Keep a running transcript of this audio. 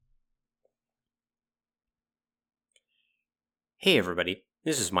Hey everybody,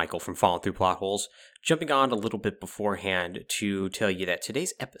 this is Michael from Falling Through Plot Holes, jumping on a little bit beforehand to tell you that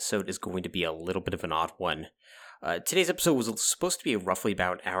today's episode is going to be a little bit of an odd one. Today's episode was supposed to be roughly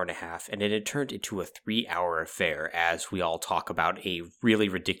about an hour and a half, and then it turned into a 3-hour affair as we all talk about a really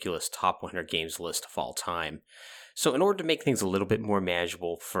ridiculous top 100 games list of all time. So in order to make things a little bit more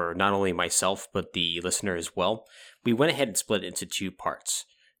manageable for not only myself but the listener as well, we went ahead and split it into two parts.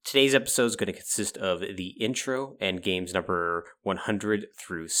 Today's episode is going to consist of the intro and games number 100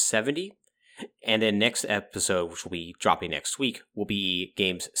 through 70. And then next episode, which will be dropping next week, will be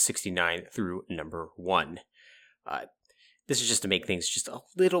games 69 through number 1. This is just to make things just a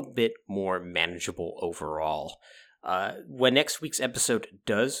little bit more manageable overall. When next week's episode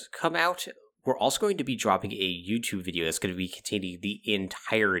does come out, we're also going to be dropping a YouTube video that's going to be containing the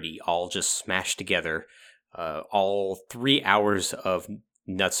entirety, all just smashed together, all 3 hours of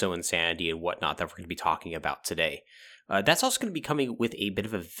nutso insanity and whatnot that we're going to be talking about today. That's also going to be coming with a bit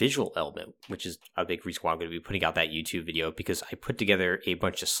of a visual element, which is a big reason why I'm going to be putting out that YouTube video, because I put together a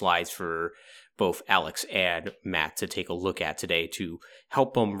bunch of slides for both Alex and Matt to take a look at today to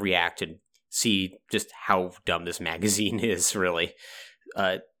help them react and see just how dumb this magazine is, really.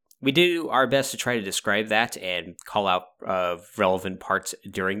 We do our best to try to describe that and call out relevant parts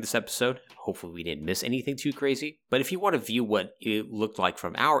during this episode. Hopefully we didn't miss anything too crazy. But if you want to view what it looked like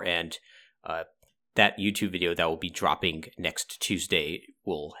from our end, that YouTube video that will be dropping next Tuesday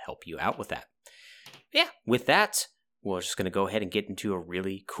will help you out with that. Yeah, with that, we're just going to go ahead and get into a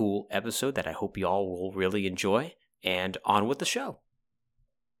really cool episode that I hope you all will really enjoy. And on with the show.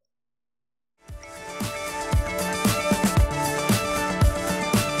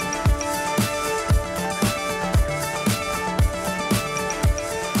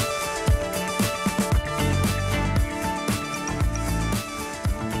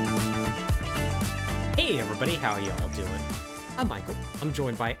 Hey everybody, how are y'all doing? I'm Michael. I'm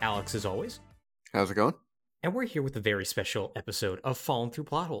joined by Alex as always. How's it going? And we're here with a very special episode of Falling Through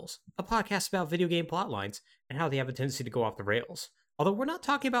Plot Holes, a podcast about video game plot lines and how they have a tendency to go off the rails. Although we're not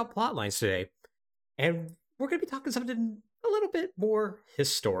talking about plot lines today, and we're going to be talking something a little bit more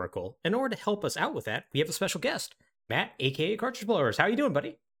historical. In order to help us out with that, we have a special guest, Matt, aka Cartridge Blowers. How you doing,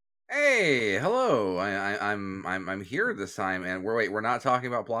 buddy? Hey, hello. I'm here this time, and we're not talking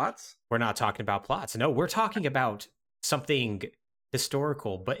about plots? We're not talking about plots. No, we're talking about something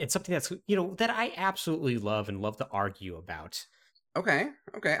historical, but it's something that's, that I absolutely love and love to argue about. Okay.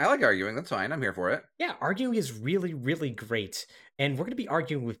 I like arguing. That's fine. I'm here for it. Yeah, arguing is really, really great. And we're going to be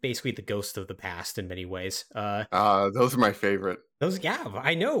arguing with basically the ghost of the past in many ways. Those are my favorite. Yeah,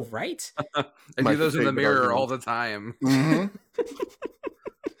 I know, right? I do those in the mirror all the time. Mm-hmm.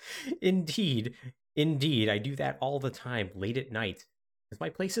 Indeed. I do that all the time, late at night. Because my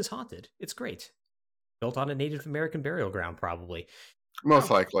place is haunted. It's great. Built on a Native American burial ground, probably. Most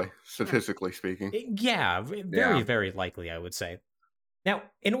likely, statistically speaking. Yeah, very, very likely, I would say. Now,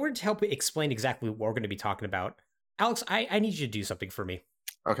 in order to help explain exactly what we're going to be talking about, Alex, I need you to do something for me.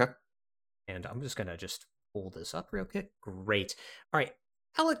 Okay. And I'm just going to pull this up real quick. Great. All right.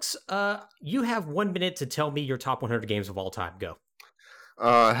 Alex, you have 1 minute to tell me your top 100 games of all time. Go.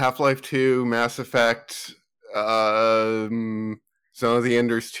 Half-Life 2, Mass Effect, Zone of the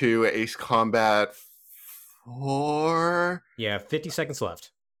Enders 2, Ace Combat 4. Yeah, 50 seconds left.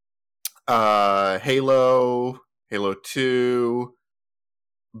 Halo 2,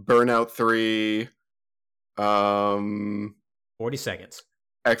 Burnout 3, 40 seconds.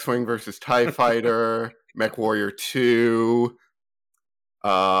 X-Wing versus TIE Fighter, MechWarrior 2,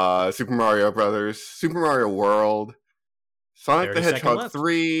 Super Mario Brothers, Super Mario World, Sonic the Hedgehog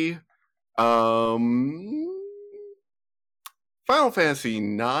 3, Final Fantasy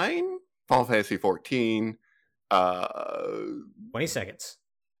 9, Final Fantasy 14, 20 seconds.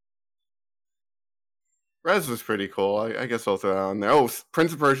 Rez was pretty cool. I guess I'll throw that on there. Oh,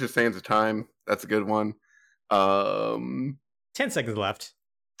 Prince of Persia: Sands of Time. That's a good one. 10 seconds left.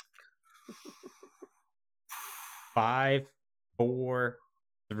 5, 4,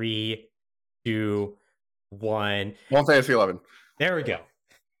 3, 2, 1. Final Fantasy 11. There we go.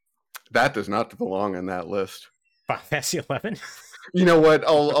 That does not belong on that list. Final Fantasy 11. You know what?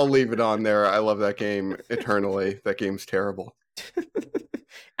 I'll leave it on there. I love that game eternally. That game's terrible.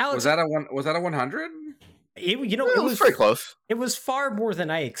 Alex, was that a 100? It was pretty close. It was far more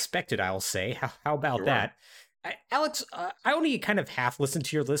than I expected, I'll say. How about that? Alex, I only kind of half listened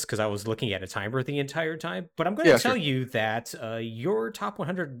to your list because I was looking at a timer the entire time, but I'm going to tell you that your top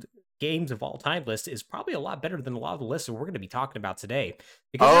 100 games of all time list is probably a lot better than a lot of the lists that we're going to be talking about today.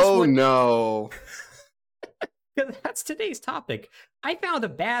 No. Because that's today's topic. I found a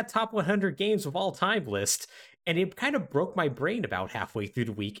bad top 100 games of all time list, And it kind of broke my brain about halfway through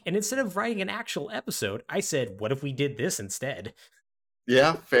the week. And instead of writing an actual episode, I said, what if we did this instead?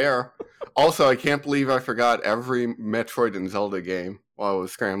 Yeah, fair. Also, I can't believe I forgot every Metroid and Zelda game while I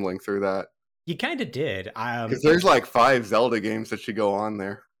was scrambling through that. You kind of did. Because there's like 5 Zelda games that should go on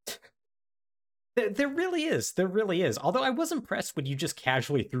there. There really is. There really is. Although I was impressed when you just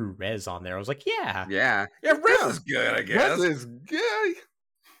casually threw Rez on there. I was like, yeah. Yeah, Rez is good, I guess. Rez is good.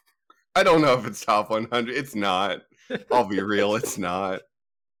 I don't know if it's top 100. It's not. I'll be real. It's not.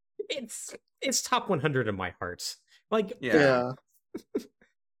 It's top 100 in my heart. Like, Yeah.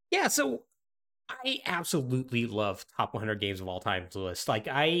 Yeah, so I absolutely love top 100 games of all time list. Like,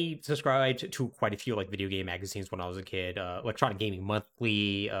 I subscribed to quite a few like video game magazines when I was a kid. Electronic Gaming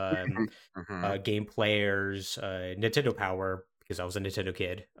Monthly, Game Players, Nintendo Power, because I was a Nintendo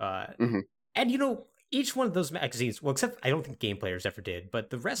kid. And, you know, each one of those magazines, well, except I don't think Game Players ever did,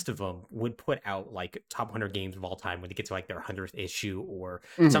 but the rest of them would put out like top 100 games of all time when they get to like their 100th issue, or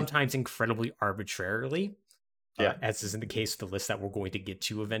sometimes incredibly arbitrarily. As is in the case of the list that we're going to get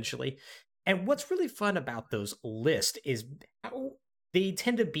to eventually. And what's really fun about those lists is how they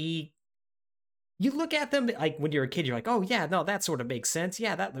tend to be, you look at them like when you're a kid, you're like, oh yeah, no, that sort of makes sense.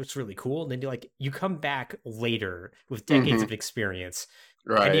 Yeah, that looks really cool. And then you come back later with decades of experience,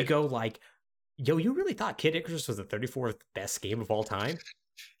 Right. and you go like, yo, you really thought Kid Icarus was the 34th best game of all time?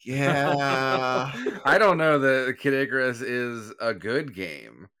 Yeah. I don't know that Kid Icarus is a good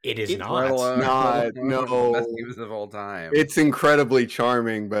game. It is Let not. alone Not, one of the no. best games of all time. It's incredibly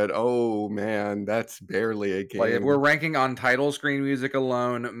charming, but oh man, that's barely a game. Like if we're ranking on title screen music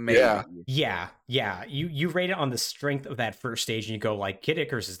alone, maybe. Yeah. You rate it on the strength of that first stage, and you go like, Kid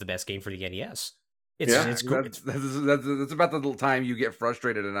Icarus is the best game for the NES. It's cool. That's about the time you get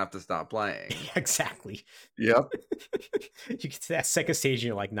frustrated enough to stop playing. Exactly. Yep. You get to that second stage and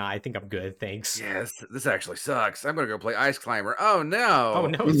you're like, nah, I think I'm good, thanks. Yes, this actually sucks. I'm gonna go play Ice Climber. Oh no. Oh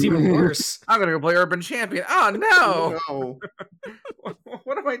no, it's even worse. I'm gonna go play Urban Champion. Oh no. No.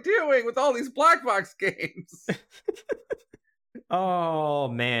 What am I doing with all these black box games? Oh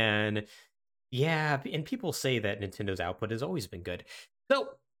man. Yeah, and people say that Nintendo's output has always been good. So,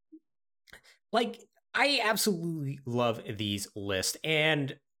 like, I absolutely love these lists.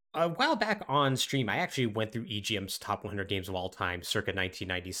 And a while back on stream, I actually went through EGM's top 100 games of all time, circa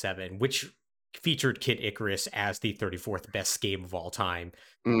 1997, which featured Kid Icarus as the 34th best game of all time,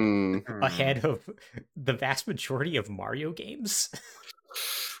 ahead of the vast majority of Mario games.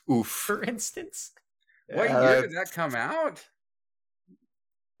 Oof. For instance. What year did that come out?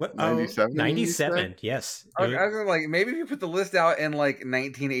 What? 97? 97, yes. I was like, maybe if you put the list out in like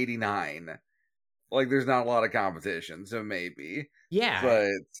 1989, like there's not a lot of competition, so maybe. Yeah. But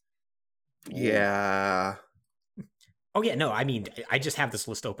yeah. Oh yeah, no, I mean, I just have this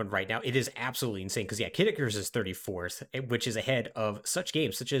list open right now. It is absolutely insane because Kid Icarus is 34th, which is ahead of such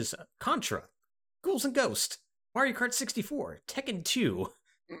games such as Contra, Ghouls and Ghosts, Mario Kart 64, Tekken 2,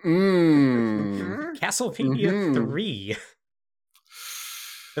 Castlevania 3,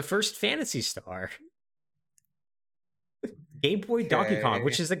 the first Phantasy Star, Game Boy Donkey Kong,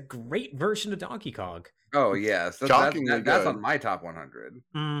 which is a great version of Donkey Kong. Oh yes, that's on my top 100.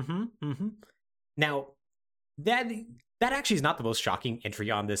 Now, that actually is not the most shocking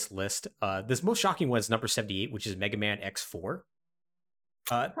entry on this list. This most shocking one is number 78, which is Mega Man X4.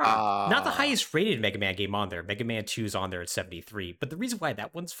 Not the highest rated Mega Man game on there. Mega Man 2 is on there at 73. But the reason why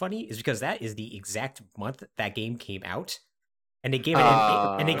that one's funny is because that is the exact month that game came out, and they gave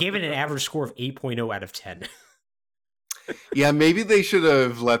it an average score of 8.0 out of 10. Yeah, maybe they should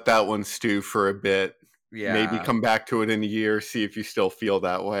have let that one stew for a bit. Yeah. Maybe come back to it in a year, see if you still feel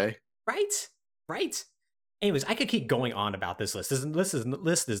that way. Right. Anyways, I could keep going on about this list. This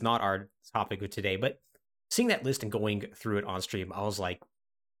list is not our topic of today, but seeing that list and going through it on stream, I was like,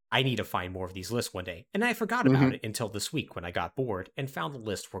 I need to find more of these lists one day. And I forgot about it until this week when I got bored and found the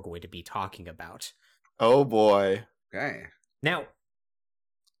list we're going to be talking about. Oh boy. Okay. Now,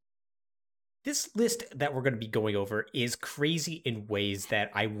 this list that we're going to be going over is crazy in ways that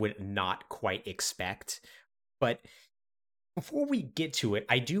I would not quite expect. But before we get to it,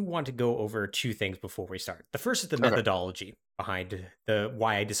 I do want to go over two things before we start. The first is the methodology behind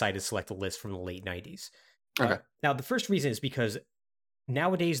why I decided to select a list from the late 90s. Now, the first reason is because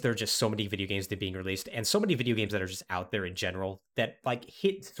nowadays there are just so many video games that are being released, and so many video games that are just out there in general that like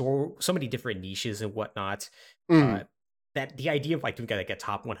hit so many different niches and whatnot. That the idea of like doing like a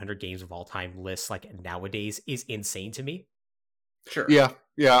top 100 games of all time list like nowadays is insane to me. Sure. Yeah,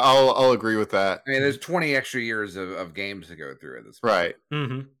 I'll agree with that. I mean, there's 20 extra years of games to go through at this point.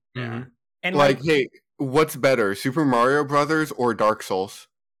 Right. Yeah. And like, hey, what's better, Super Mario Brothers or Dark Souls?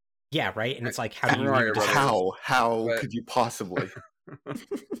 Yeah, right. And it's like, how do Super you Mario even Brothers. decide? How But- could you possibly?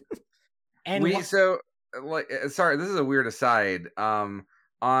 And Sorry, this is a weird aside. On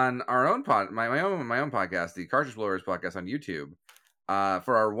our own my own podcast, the Cartridge Blowers podcast on YouTube,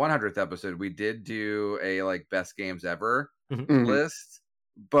 for our 100th episode, we did do a like best games ever Mhm. list,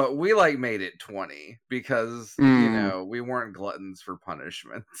 but we like made it 20 because you know we weren't gluttons for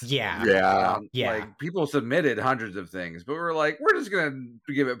punishment. yeah, Yeah. Like people submitted hundreds of things, but we were like, we're just gonna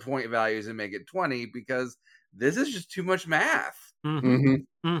give it point values and make it 20 because this is just too much math. Mm-hmm.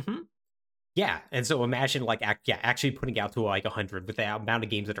 hmm Yeah, and so imagine like actually putting out to like 100 with the amount of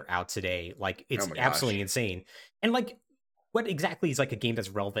games that are out today. Like it's Oh my gosh. absolutely insane. And like, what exactly is like a game that's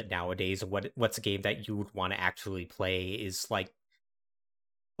relevant nowadays? And what's a game that you would want to actually play? Is like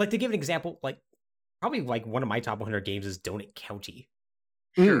to give an example, like probably like one of my top 100 games is Donut County,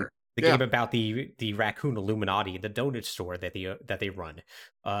 Sure. the Yeah. game about the raccoon Illuminati, the donut store that they run.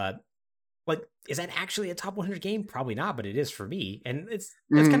 Like, is that actually a top 100 game? Probably not, but it is for me, and that's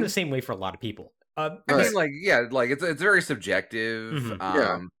kind of the same way for a lot of people. I Right. mean, like, yeah, like it's very subjective. Mhm.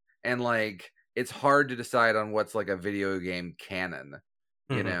 Yeah. And like it's hard to decide on what's like a video game canon,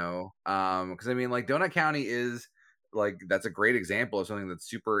 you Mhm. know? Because I mean, like Donut County is like that's a great example of something that's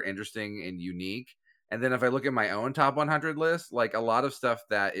super interesting and unique. And then if I look at my own top 100 list, like a lot of stuff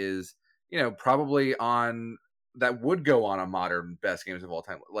that is, you know, probably on that would go on a modern best games of all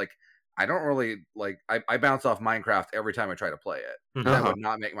time. Like I don't really like I bounce off Minecraft every time I try to play it. Mhm. That Uh-huh. would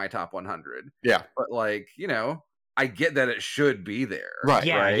not make my top 100. Yeah. But like, you know, I get that it should be there. Right.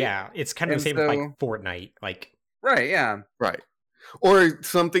 Yeah, right? yeah, it's kind of the And same with so- like Fortnite. Like, Right, yeah. Right. Or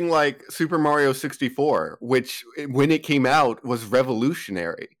something like Super Mario 64, which when it came out was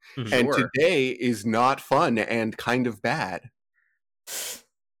revolutionary, mhm. and Sure. today is not fun and kind of bad.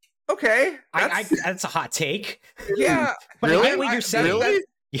 Okay. That's a hot take. yeah. But Really? I get what you're saying. Really?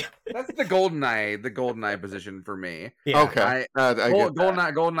 That's the GoldenEye position for me. Yeah. Okay. I- I get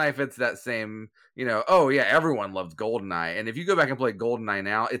that. GoldenEye fits that same, you know, oh yeah, everyone loved GoldenEye. And if you go back and play GoldenEye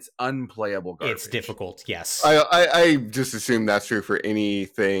now, it's unplayable garbage. It's difficult, yes. I just assume that's true for any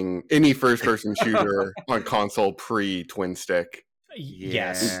first person shooter on console pre twin stick.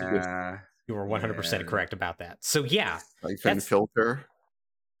 Yes, Yeah. you were 100% Yeah. correct about that. So yeah, Siphon That's- filter.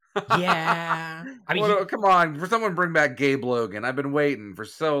 yeah. I mean, Come on, for someone bring back Gabe Logan. I've been waiting for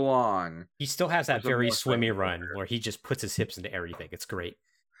so long. he still has that There's a very more swimmy fun run filter. where he just puts his hips into everything. It's great.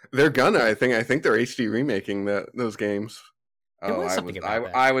 They're gonna. I think they're HD remaking those games. There was I something was, about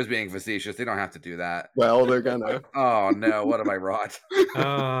that. I was being facetious. They don't have to do that. Well, they're gonna. Oh no, what have I wrought?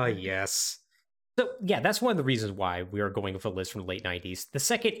 Oh, yes. So, yeah, that's one of the reasons why we are going with a list from the late 90s. The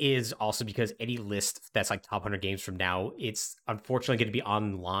second is also because any list that's like top 100 games from now, it's unfortunately going to be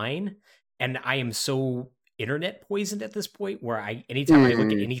online. And I am so internet poisoned at this point where anytime I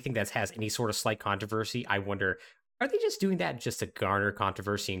look at anything that has any sort of slight controversy, I wonder, are they just doing that just to garner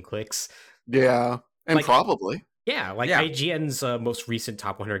controversy and clicks? Yeah, and Like- probably. Yeah, like Yeah. IGN's most recent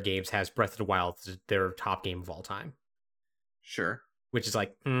top 100 games has Breath of the Wild as their top game of all time, Sure. which is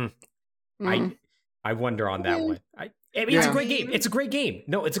like, Mhm. I wonder on that one. I mean, it's a Yeah. great game. It's a great game.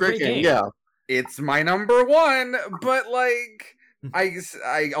 No, it's a great game. Yeah. It's my number one, but like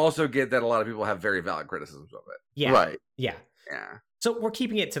I also get that a lot of people have very valid criticisms of it. Yeah. Right. Yeah. Yeah. So we're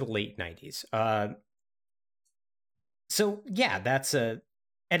keeping it to the late 90s. So yeah, that's a.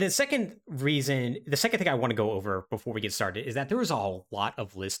 And the second thing I want to go over before we get started is that there was a lot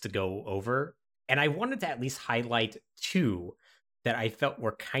of lists to go over, and I wanted to at least highlight two that I felt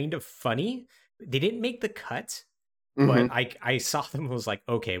were kind of funny. They didn't make the cut, Mhm. but I saw them and was like,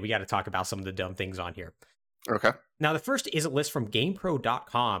 okay, we got to talk about some of the dumb things on here. Okay. Now, the first is a list from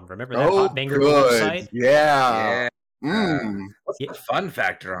GamePro.com. Remember that Oh, hot banger good. website? Yeah. Yeah. Mm. What's Yeah. the fun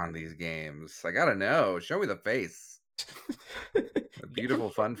factor on these games? I gotta know. Show me the face. The beautiful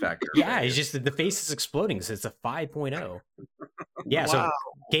fun factor. Yeah, it's face. just that the face is exploding. So it's a 5.0. Yeah, Wow.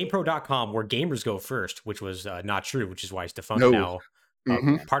 so GamePro.com, where gamers go first, which was not true, which is why it's defunct No. now.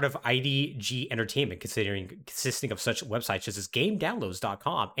 Mhm. Part of IDG Entertainment, consisting of such websites as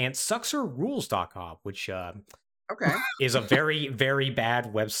GameDownloads.com and SuxerRules.com, which Okay. is a very, very bad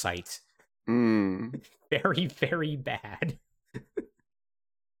website. Mm. Very, very bad.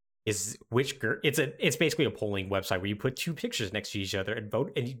 It's basically a polling website where you put two pictures next to each other and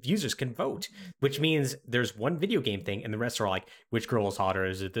vote, and users can vote, which means there's one video game thing, and the rest are like, which girl is hotter?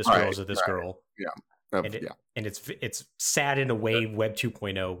 Is it this girl? Is it this girl? And Yeah. And it's sad in a way Web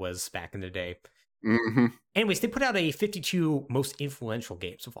 2.0 was back in the day. hmm Anyways, they put out a 52 most influential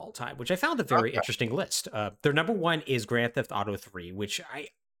games of all time, which I found a very Okay. interesting list. Their number one is Grand Theft Auto 3, which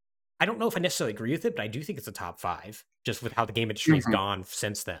I don't know if I necessarily agree with it, but I do think it's a top 5, just with how the game industry has gone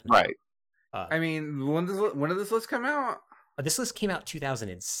since then. Right. I mean, when did this list come out? This list came out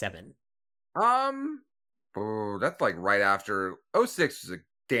 2007. Oh, that's like right after 06 was a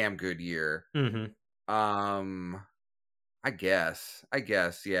damn good year. Mm-hmm. I guess,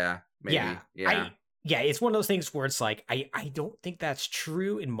 yeah, maybe, yeah. It's one of those things where it's like I don't think that's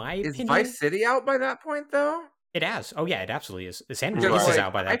true in my opinion. Is Vice City out by that point though? It has. Oh yeah, it absolutely is. San Yeah, Andreas like, is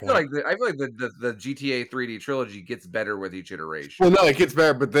out by that point. I feel like the GTA 3D trilogy gets better with each iteration. Well, no, it gets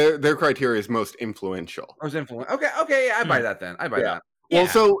better, but their criteria is most influential. Most influential. Okay, yeah, I buy that then. I buy that. Well,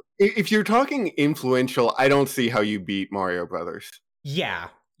 so if you're talking influential, I don't see how you beat Mario Brothers. Yeah,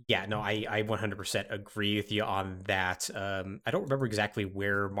 no, I 100% agree with you on that. I don't remember exactly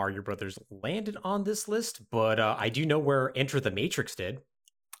where Mario Brothers landed on this list, but I do know where Enter the Matrix did.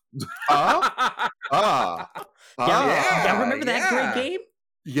 Yeah, remember that great game?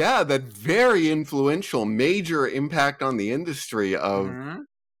 Yeah, that very influential, major impact on the industry of.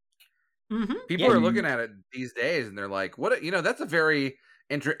 People are looking at it these days, and they're like, "What? That's a very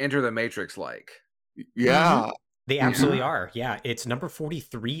Enter the Matrix like." Yeah. They absolutely are. Yeah, it's number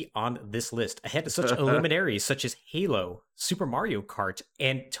 43 on this list, ahead of such luminaries such as Halo, Super Mario Kart,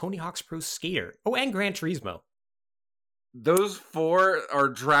 and Tony Hawk's Pro Skater. Oh, and Gran Turismo. Those 4 are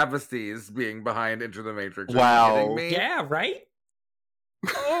travesties being behind Enter the Matrix. Wow. Are you kidding me? Yeah, right?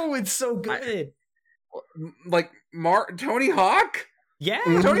 Oh, it's so good. Like Tony Hawk? Yeah.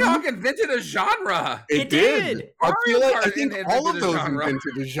 Tony Hawk invented a genre. It did. I think all of those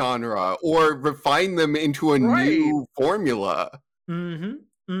invented a genre or refined them into a new formula.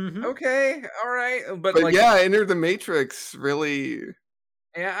 Okay, all right. But like, yeah, Enter the Matrix really.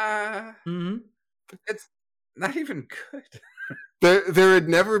 Yeah. It's not even good. There had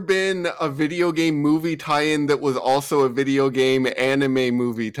never been a video game movie tie-in that was also a video game anime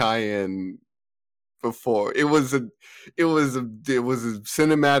movie tie-in before. It was a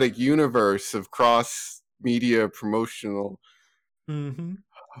cinematic universe of cross media promotional.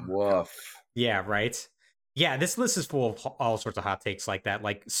 Woof. Yeah, right. Yeah, this list is full of all sorts of hot takes like that.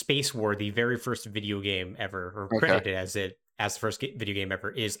 Like Space War, the very first video game ever, or credited as the first video game ever,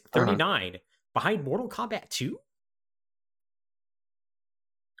 is 39 behind Mortal Kombat 2.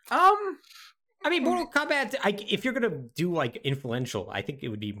 I mean, Mortal Kombat. If you're gonna do like influential, I think it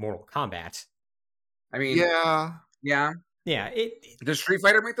would be Mortal Kombat. I mean, yeah. Does Street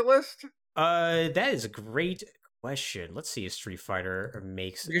Fighter make the list? That is a great question. Let's see if Street Fighter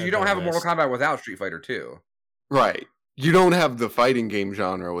makes, because you don't have a Mortal Kombat without Street Fighter 2. Right. You don't have the fighting game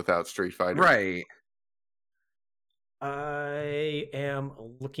genre without Street Fighter. Right. I am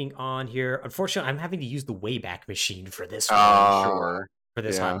looking on here. Unfortunately, I'm having to use the Wayback Machine for this one. Sure. For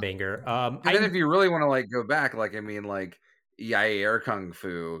this hot banger. And then if you really want to like go back, like I mean, like Yair Kung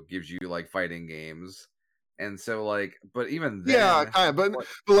Fu gives you like fighting games, and so like, but even then, but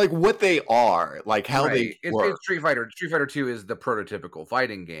like what they are, like how they work. It's Street Fighter. Street Fighter 2 is the prototypical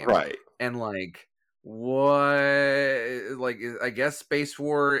fighting game, right? And like what, like I guess Space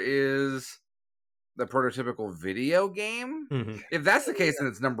War is the prototypical video game. If that's the case, then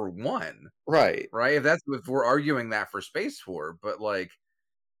it's number 1, right? If we're arguing that for Space War, but like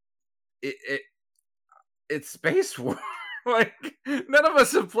it's Space War. Like none of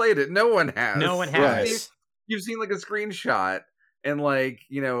us have played it. No one has. You've seen like a screenshot and like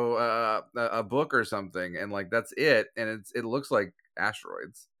a book or something, and like that's it. And it looks like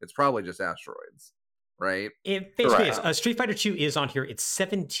asteroids. It's probably just asteroids. Right? It basically is. Street Fighter 2 is on here. It's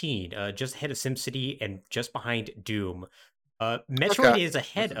 17, just ahead of SimCity and just behind Doom. Metroid is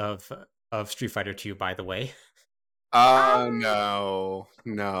ahead of Street Fighter 2, by the way. No.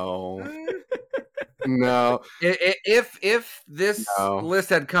 No. If this list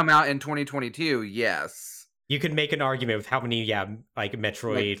had come out in 2022, yes. You could make an argument with how many, like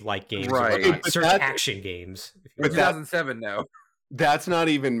Metroid-like games, right? Search action games. But 2007, no. That's not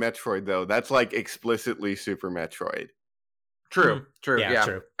even Metroid, though. That's like explicitly Super Metroid. True. Yeah,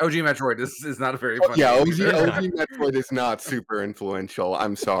 true. OG Metroid is not a very fun game. OG Metroid is not super influential.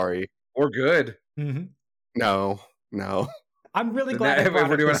 I'm sorry. Or good. No. I'm really glad I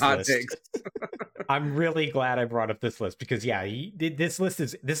brought up this list. I'm really glad I brought up this list because this list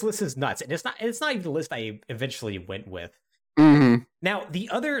is nuts, and it's not even the list I eventually went with. Now, the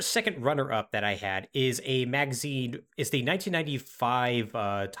other second runner-up that I had is a magazine. It's the 1995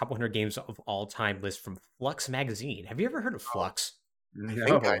 top 100 games of all time list from Flux magazine. Have you ever heard of Flux? No. I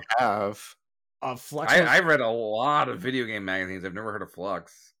think I have. Flux. I read a lot of video game magazines. I've never heard of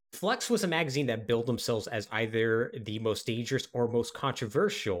Flux. Flux was a magazine that billed themselves as either the most dangerous or most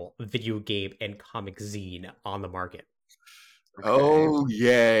controversial video game and comic zine on the market. Okay. Oh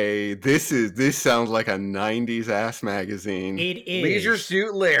yay! This sounds like a '90s ass magazine. It is. Leisure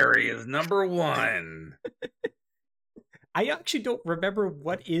Suit Larry is number 1. I actually don't remember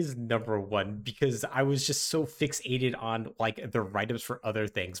what is number 1 because I was just so fixated on like the write-ups for other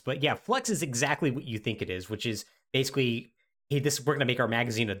things. But yeah, Flex is exactly what you think it is, which is basically, hey, we're gonna make our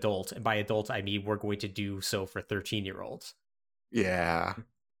magazine adult, and by adult I mean we're going to do so for 13-year-olds. Yeah.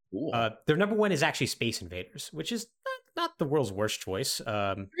 Cool. Their number 1 is actually Space Invaders, which is not the world's worst choice.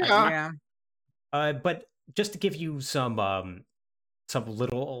 Yeah. But just to give you some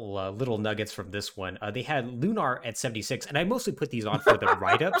little nuggets from this one, they had Lunar at 76, and I mostly put these on for the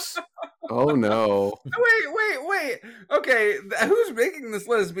write-ups. Oh no. Wait. Okay, who's making this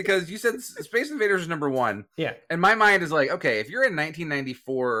list? Because you said Space Invaders is number 1. Yeah. And my mind is like, okay, if you're in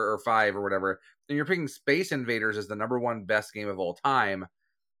 1994 or 5 or whatever, and you're picking Space Invaders as the number 1 best game of all time,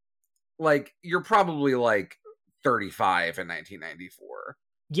 like, you're probably like 35 in 1994.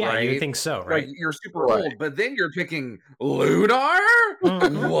 Yeah, right? you think so, right? Like, you're super Right. old, but then you're picking Lunar?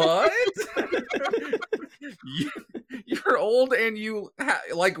 Mhm. What? You're old and you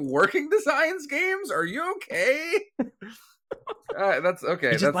like working designs games? Are you okay? That's okay.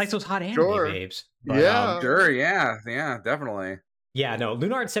 He just That's likes those hot anime sure. babes. But, Yeah. sure. Yeah, definitely. yeah, no,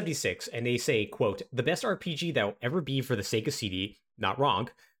 Lunar at 76, and they say, quote, the best RPG that'll ever be for the Sega CD. Not wrong.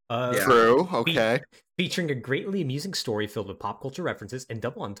 Yeah. True. Okay. Featuring a greatly amusing story filled with pop culture references and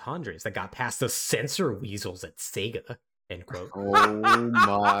double entendres that got past the censor weasels at Sega. End quote. Oh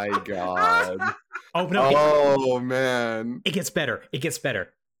my god. Oh no! Oh man. It gets better. It gets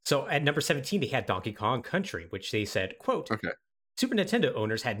better. So at number 17, they had Donkey Kong Country, which they said, quote, Okay. Super Nintendo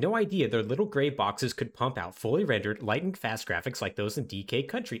owners had no idea their little gray boxes could pump out fully rendered, lightning fast graphics like those in DK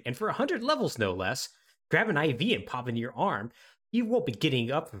Country. And for 100 levels, no less, grab an IV and pop into your arm. You won't be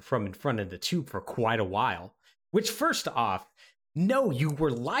getting up from in front of the tube for quite a while. Which, first off, no, you were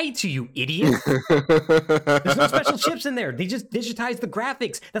lied to, you idiot. There's no special chips in there. They just digitized the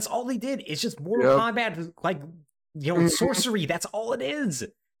graphics. That's all they did. It's just Mortal Kombat, like, sorcery. That's all it is.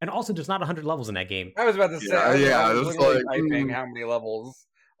 And also, there's not 100 levels in that game. I was about to say, Yeah, I was it's literally like, typing how many levels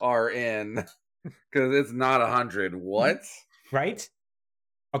are in, because it's not 100. What? Right?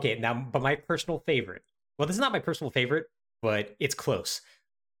 Okay, now, but my personal favorite. Well, this is not my personal favorite, but it's close.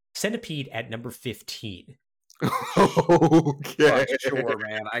 Centipede at number 15. Okay. Sure,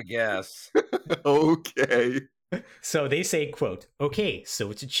 man, I guess. Okay. So they say, quote, okay,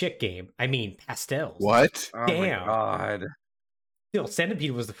 so it's a chick game. I mean, pastels. What? Oh Damn. my god. Still,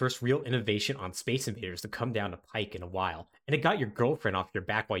 Centipede was the first real innovation on Space Invaders to come down the pike in a while, and it got your girlfriend off your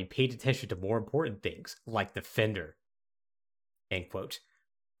back while you paid attention to more important things, like Defender. End quote.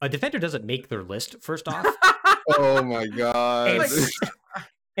 Defender doesn't make their list, first off. Oh my god.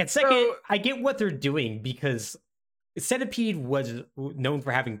 And second, So- I get what they're doing because Centipede was known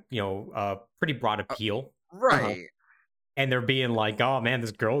for having, pretty broad appeal. Right. And they're being like, oh man,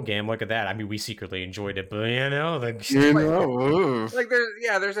 this girl game, look at that. I mean, we secretly enjoyed it, but Like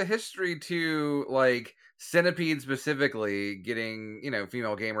there's a history to like Centipede specifically getting,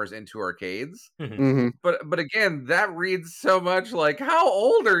 female gamers into arcades. Mhm. But again, that reads so much like, how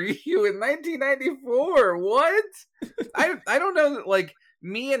old are you in 1994? What? I don't know. Like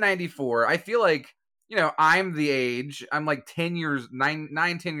me in 94, I feel like, I'm the age. I'm like 10 years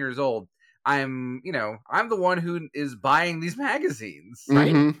old. I'm the one who is buying these magazines.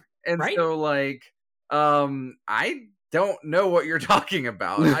 Right? Mhm. And Right? so like, I don't know what you're talking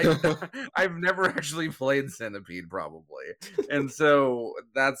about. I've never actually played Centipede probably. And so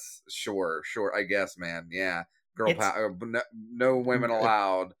that's sure, I guess, man. Yeah. Girl power, no women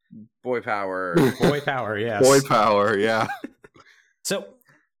allowed. Boy power. Boy power, yes. Boy power, yeah. So,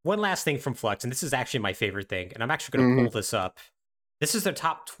 one last thing from Flux, and this is actually my favorite thing, and I'm actually going to pull this up. This is their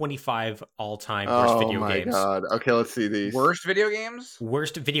top 25 all-time worst video games. Oh my god. Okay, let's see these. Worst video games?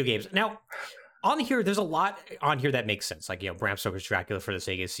 Worst video games. Now, on here, there's a lot on here that makes sense, like, Bram Stoker's Dracula for the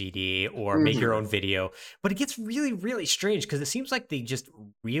Sega CD, or Make Your Own Video. But it gets really, really strange, because it seems like they just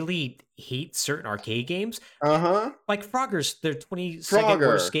really hate certain arcade games. Uh-huh. Like Frogger's their 22nd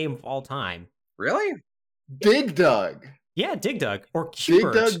worst game of all time. Really? Dig Dug. Yeah, Dig Dug. Or Dig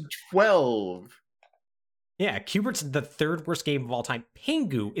Qbert. Dug 12. Yeah, Qbert's the third worst game of all time.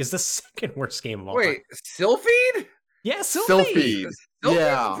 Pingu is the second worst game of all time. Wait, Sylphid? Yeah, Sylphid. Sylphid. Sylphid's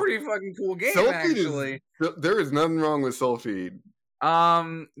Yeah. a pretty fucking cool game, Sylphid actually. There is nothing wrong with Sylphid.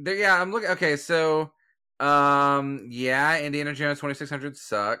 I'm looking. Okay, so, Indiana Jones 2600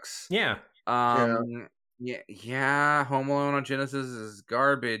 sucks. Yeah. Yeah, Home Alone on Genesis is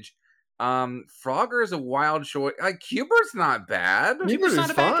garbage. Frogger's a wild choice. Like Cubert's not bad. Cubert's Cubert not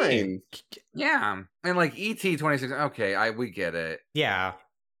is a bad game. fine. Yeah, and like ET 26. Okay, we get it. Yeah.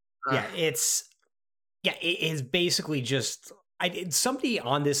 Yeah, Ugh. it is basically just somebody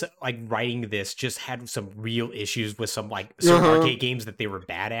on this like writing this just had some real issues with some like certain arcade games that they were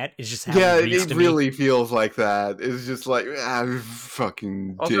bad at. It's just how Yeah, it reads it to me. really feels like that. It's just like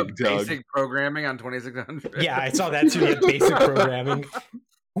fucking Also, dig dug. basic programming on 2600. Yeah, I saw that too. Yeah, basic programming.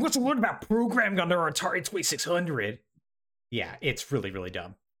 Who wants to learn about programming on their Atari 2600? Yeah, it's really, really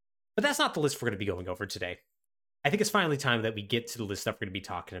dumb. But that's not the list we're going to be going over today. I think it's finally time that we get to the list that we're going to be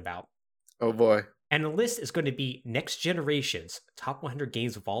talking about. Oh boy. And the list is going to be Next Generation's Top 100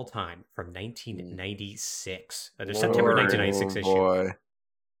 Games of All Time from 1996. The September 1996 issue. Boy.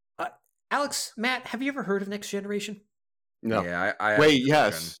 Alex, Matt, have you ever heard of Next Generation? No. Yeah, I Wait,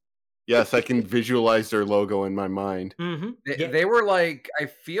 yes. Yes, I can visualize their logo in my mind. Mm-hmm. They were like, I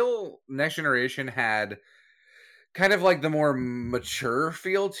feel Next Generation had kind of like the more mature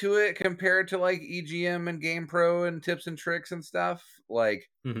feel to it compared to like EGM and GamePro and Tips and Tricks and stuff. Like,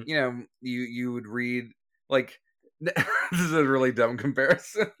 you know, you would read like this is a really dumb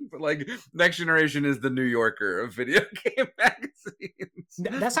comparison, but like Next Generation is the New Yorker of video game magazines.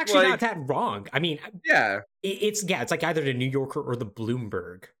 That's actually not that wrong. I mean, yeah, it's like either the New Yorker or the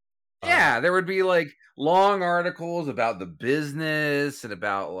Bloomberg. Yeah, there would be like long articles about the business and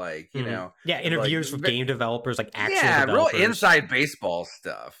about like, you know, interviews with game developers, like actual developers. Real inside baseball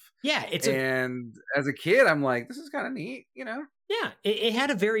stuff. Yeah, and as a kid, I'm like, this is kind of neat, you know? Yeah, it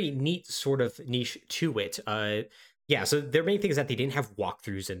had a very neat sort of niche to it. Yeah, so their main thing is that they didn't have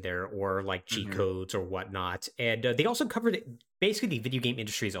walkthroughs in there or like cheat codes or whatnot, and they also covered basically the video game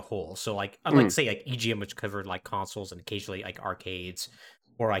industry as a whole. So like, unlike say like EGM, which covered like consoles and occasionally like arcades,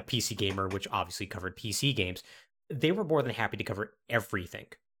 or like PC Gamer, which obviously covered PC games, they were more than happy to cover everything,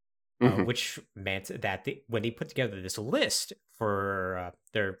 which meant that when they put together this list for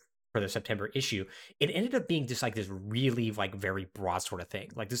their September issue, it ended up being just like this really like very broad sort of thing.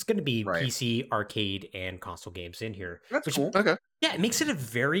 Like there's going to be PC, arcade, and console games in here. That's cool. Okay. Yeah, it makes it a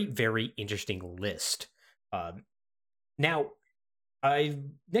very, very interesting list. Now,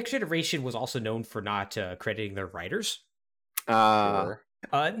 Next Generation was also known for not crediting their writers. Sure.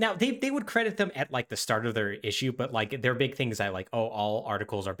 Now they would credit them at like the start of their issue, but like their big thing is that like, all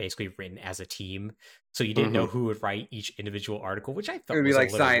articles are basically written as a team, so you didn't know who would write each individual article, which I thought it would be was like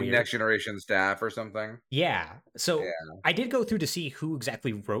a little signed weird. Next Generation staff or something. Yeah, so I did go through to see who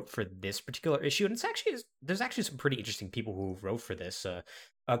exactly wrote for this particular issue, and there's actually some pretty interesting people who wrote for this.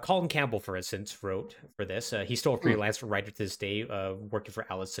 Colin Campbell, for instance, wrote for this. He's still a freelance writer to this day, working for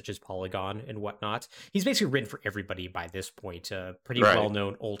outlets such as Polygon and whatnot. He's basically written for everybody by this point. Pretty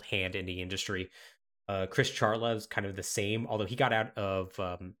well-known old hand in the industry. Chris Charla is kind of the same, although he got out of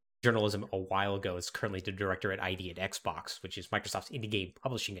journalism a while ago. Is currently the director at ID at Xbox, which is Microsoft's indie game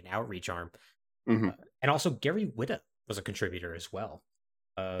publishing and outreach arm. And also Gary Whitta was a contributor as well.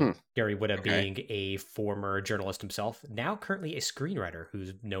 Gary Whitta being a former journalist himself, now currently a screenwriter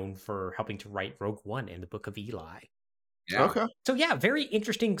who's known for helping to write Rogue One and the Book of Eli. Yeah. Okay. So yeah, very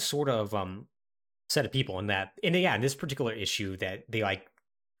interesting sort of set of people in that. And yeah, in this particular issue that they like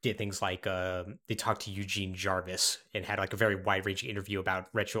did things like they talked to Eugene Jarvis and had like a very wide-ranging interview about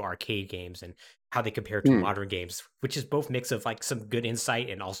retro arcade games and how they compare to modern games, which is both mix of like some good insight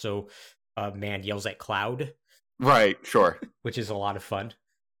and also man yells at cloud. Right, sure. Which is a lot of fun.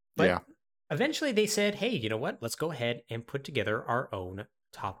 But eventually they said, hey, you know what? Let's go ahead and put together our own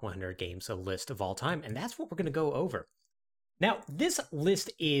top 100 games, a list of all time. And that's what we're going to go over. Now, this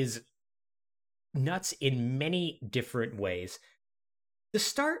list is nuts in many different ways. To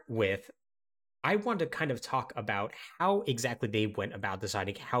start with, I want to kind of talk about how exactly they went about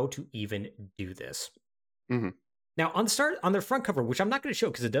deciding how to even do this. Now, on their front cover, which I'm not going to show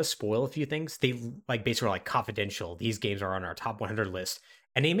because it does spoil a few things, they like basically are like confidential. These games are on our top 100 list.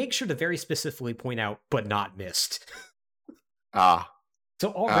 And they make sure to very specifically point out, but not missed. So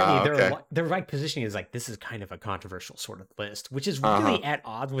already their right positioning is like, this is kind of a controversial sort of list, which is really at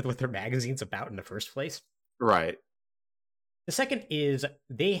odds with what their magazine's about in the first place. Right. The second is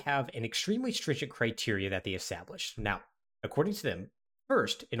they have an extremely stringent criteria that they established. Now, according to them,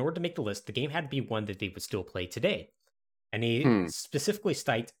 first, in order to make the list, the game had to be one that they would still play today. And they specifically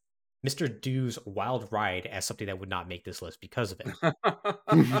cite Mr. Dew's Wild Ride as something that would not make this list because of it.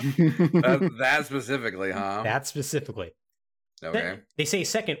 That specifically, huh? That specifically. Okay. Then they say,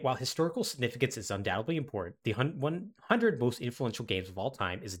 second, while historical significance is undoubtedly important, the 100 most influential games of all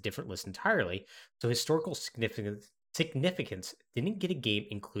time is a different list entirely, so historical significance didn't get a game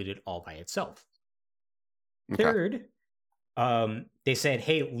included all by itself. Third, they said,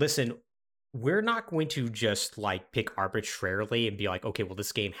 hey, listen, we're not going to just like pick arbitrarily and be like, okay, well,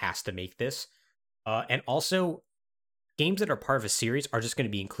 this game has to make this. And also, games that are part of a series are just going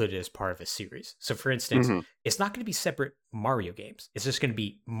to be included as part of a series. So, for instance, it's not going to be separate Mario games. It's just going to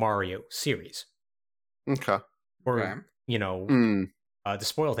be Mario series. Okay. Or, to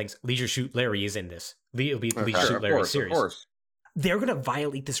spoil things, Leisure Suit Larry is in this. It'll be the Leisure Suit Larry series. Of course. They're going to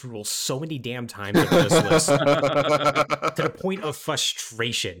violate this rule so many damn times over this list to the point of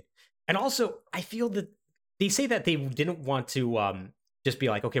frustration. And also, I feel that they say that they didn't want to just be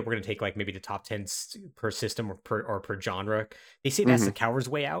like, okay, we're going to take like maybe the top 10 per system or per genre. They say that's the coward's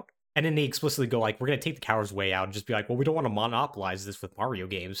way out. And then they explicitly go like, we're going to take the coward's way out and just be like, well, we don't want to monopolize this with Mario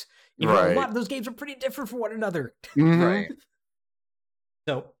games. Even though a lot of those games are pretty different from one another. Right.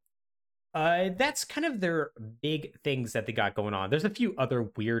 So that's kind of their big things that they got going on. There's a few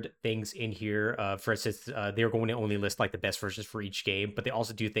other weird things in here. For instance, they're going to only list like the best versions for each game, but they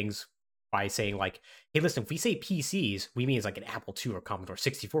also do things by saying like, hey, listen, if we say PCs, we mean it's like an Apple II or Commodore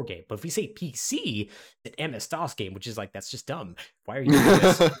 64 game. But if we say PC, it's an MS-DOS game, which is like, that's just dumb. Why are you doing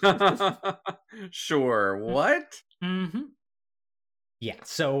this? Sure. What? Yeah.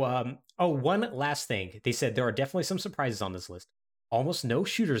 So, one last thing. They said there are definitely some surprises on this list. Almost no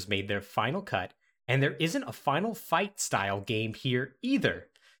shooters made their final cut, and there isn't a Final Fight style game here either.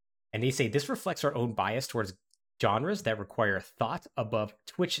 And they say this reflects our own bias towards genres that require thought above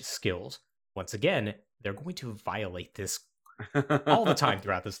Twitch skills. Once again, they're going to violate this all the time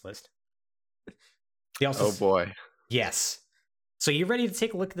throughout this list. They also, oh boy. Yes. So you ready to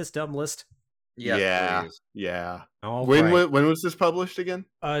take a look at this dumb list? Yes, Please. yeah. All when right. when was this published again?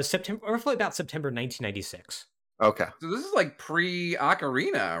 September, roughly about September 1996. Okay. So this is like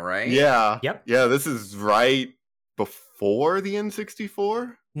pre-Ocarina, right? Yeah. Yep. Yeah, this is right before the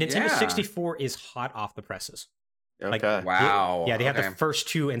N64. Nintendo 64 is hot off the presses. Okay. Wow. They have the first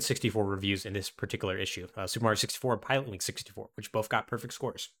two N64 reviews in this particular issue. Super Mario 64 and Pilot Wing 64, which both got perfect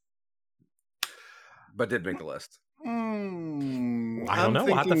scores. But did make the list. I don't know.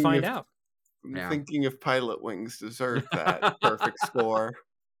 We'll have to find out. I'm thinking if Pilot Wings deserve that perfect score.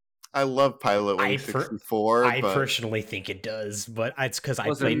 I love Pilot Wings 64. I personally think it does, but it's because I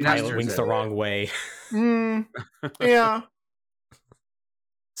played Pilot Wings the wrong way. Yeah.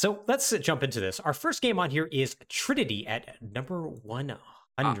 So let's jump into this. Our first game on here is Trinity at number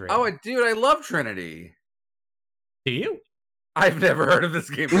 100. Dude, I love Trinity. Do you? I've never heard of this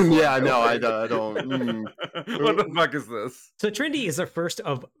game before. Yeah, no, I don't. What the fuck is this? So Trinity is the first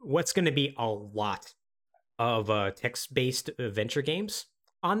of what's going to be a lot of text-based adventure games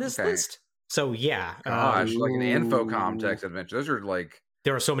on this list. So yeah. Gosh, like an Infocom text adventure. Those are like...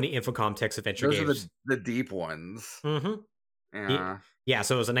 There are so many Infocom text adventure games. Those are the deep ones. Yeah. Yeah,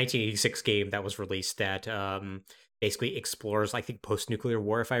 so it was a 1986 game that was released that basically explores, I think, post-nuclear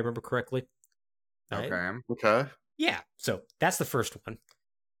war, if I remember correctly. Okay. Yeah, so that's the first one.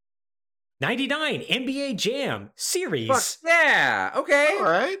 99, NBA Jam series. Fuck yeah, okay.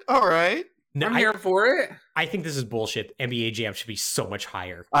 All right. No, I'm here for it. I think this is bullshit. NBA Jam should be so much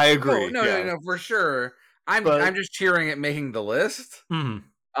higher. I agree. Oh, no, for sure. I'm just cheering at making the list.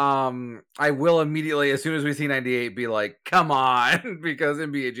 I will immediately, as soon as we see 98, be like, come on, because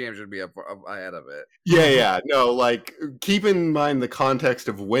NBA Jam should be up ahead of it. Yeah. No, like, keep in mind the context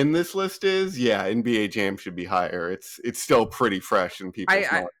of when this list is. Yeah, NBA Jam should be higher. It's still pretty fresh in people's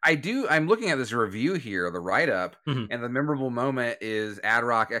minds. I'm looking at this review here, the write-up, and the memorable moment is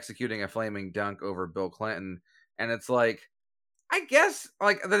Ad-Rock executing a flaming dunk over Bill Clinton, and it's like, I guess,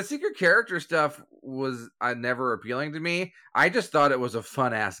 like, the secret character stuff was never appealing to me. I just thought it was a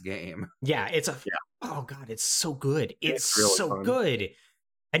fun-ass game. Yeah, oh god, it's so good. It's really so fun. Good.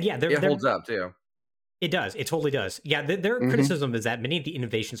 And yeah, it holds up, too. It does. It totally does. Yeah, their criticism is that many of the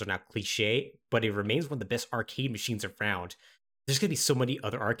innovations are now cliche, but it remains one of the best arcade machines around. There's going to be so many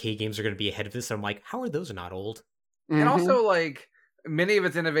other arcade games that are going to be ahead of this, and I'm like, how are those not old? And also, like, many of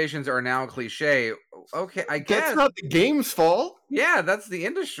its innovations are now cliche. Okay, I guess that's not the game's fault. Yeah, that's the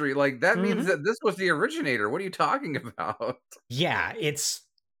industry. Like, that means that this was the originator. What are you talking about? Yeah, it's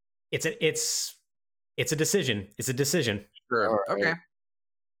a decision. It's a decision. Sure. Right. Okay.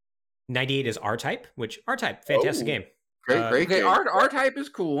 98 is R-Type, which R-Type, fantastic game. Great game. R-Type is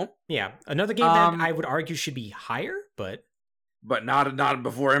cool. Yeah, another game that I would argue should be higher, but not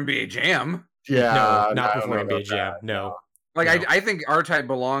before NBA Jam. Yeah, no, not before NBA Jam. No. Like, no. I think R-Type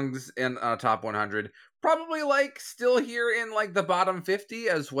belongs in top 100. Probably, like, still here in, like, the bottom 50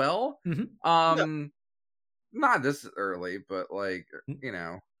 as well. Not this early, but, like, you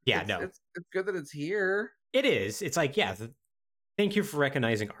know. Yeah, it's good that it's here. It is. It's like, yeah, thank you for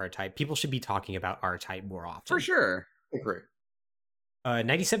recognizing R-Type. People should be talking about R-Type more often. For sure. Great.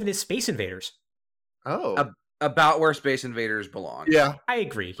 97 is Space Invaders. Oh. About where Space Invaders belong. Yeah. I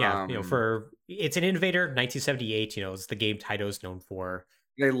agree. Yeah, it's an Invader, 1978. It's the game Taito's known for.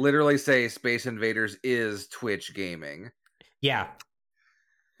 They literally say Space Invaders is Twitch gaming. Yeah.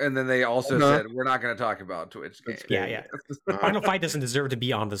 And then they also said, we're not going to talk about Twitch gaming. Yeah. Final Fight doesn't deserve to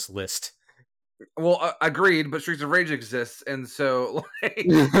be on this list. Well, agreed, but Streets of Rage exists, and so, like,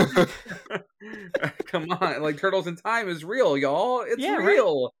 come on, like, Turtles in Time is real, y'all. It's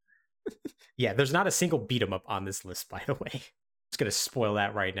real. Right? Yeah, there's not a single beat 'em up on this list, by the way. Just gonna spoil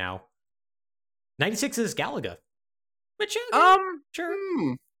that right now. 96 is Galaga. Which, sure.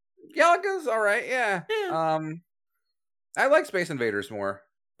 Galaga's all right, yeah. I like Space Invaders more,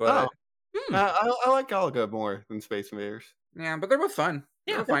 but I like Galaga more than Space Invaders. Yeah, but they're both fun.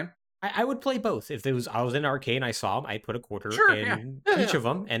 Yeah, they're fine. I would play both. If I was in an arcade and I saw them, I'd put a quarter in each of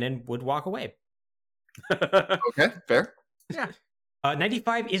them and then would walk away. Okay, fair. Yeah.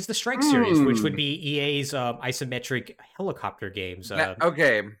 95 is the Strike series, which would be EA's isometric helicopter games.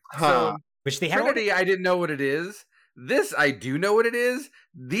 Okay. So, which they had Trinity, I didn't know what it is. This, I do know what it is.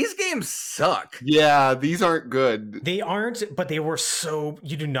 These games suck. Yeah, these aren't good. They aren't, but they were so...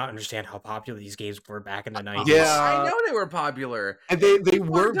 You do not understand how popular these games were back in the 90s. Yeah. I know they were popular. And they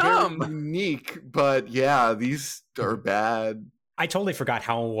were very unique, but yeah, these are bad. I totally forgot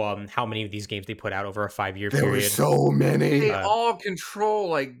how many of these games they put out over a 5-year period. There were so many. They all control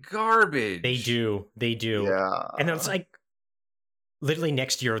like garbage. They do. Yeah. And it's like... Literally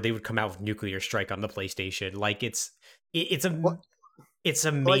next year, they would come out with Nuclear Strike on the PlayStation. Like, it's amazing.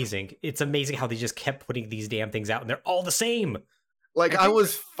 Like, it's amazing how they just kept putting these damn things out, and they're all the same. Like, I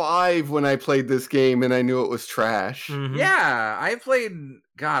was 5 when I played this game, and I knew it was trash. Mm-hmm. Yeah, I played...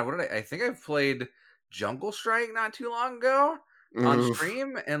 God, what did I think I played Jungle Strike not too long ago on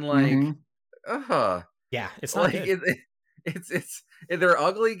stream, and like... Yeah, it's not like, good. They're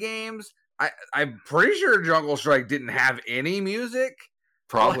ugly games. I'm pretty sure Jungle Strike didn't have any music.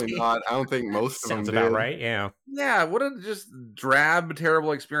 Probably not. I don't think most of them sounds did. about right. Yeah. Yeah. What a just drab,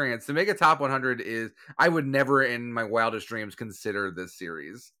 terrible experience. To make a top 100 is, I would never in my wildest dreams consider this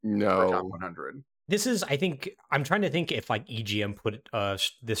series. No. Top 100. This is, I think, I'm trying to think if like EGM put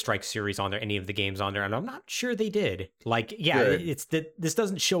the Strike series on there, any of the games on there, and I'm not sure they did. Like, yeah, this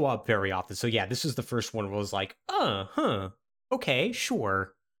doesn't show up very often. So yeah, this is the first one where I was like, okay,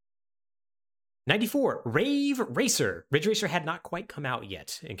 sure. 94, Rave Racer. Ridge Racer had not quite come out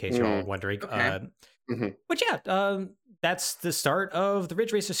yet, in case you're all wondering. Okay. But yeah, that's the start of the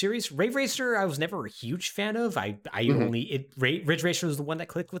Ridge Racer series. Rave Racer, I was never a huge fan of. Ridge Racer was the one that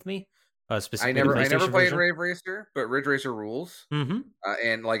clicked with me. Specifically, I never played Rave Racer, but Ridge Racer rules.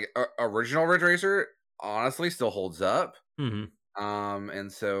 And like original Ridge Racer, honestly, still holds up.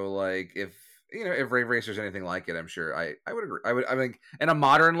 And so like if Rave Racer is anything like it, I'm sure I would agree. I think in a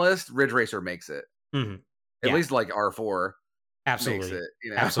modern list, Ridge Racer makes it. At least like R4 absolutely makes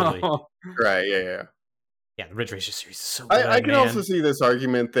it. Absolutely. Right, yeah. Yeah, the Ridge Racer series is so good, I can also see this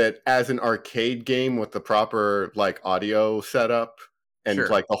argument that as an arcade game with the proper like audio setup and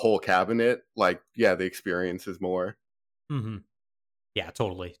like the whole cabinet, like, yeah, the experience is more. Yeah,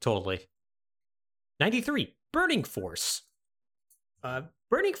 totally. 93, Burning Force.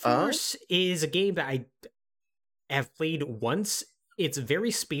 Burning Force is a game that I have played once. It's very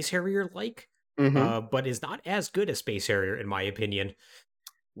Space Harrier-like, but is not as good as Space Harrier, in my opinion.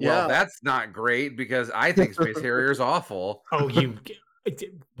 Well, that's not great, because I think Space Harrier is awful. Oh,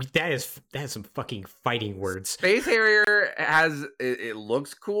 that is some fucking fighting words. Space Harrier it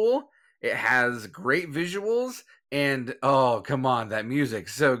looks cool. It has great visuals, and oh, come on, that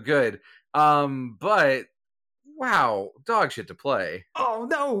music's so good. But wow, dog shit to play. Oh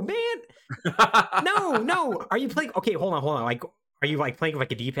no, man! No. Are you playing? Okay, hold on. Like, are you like playing with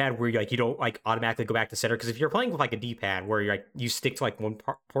like a D-pad where you don't like automatically go back to center? Because if you're playing with like a D-pad where you're like you stick to like one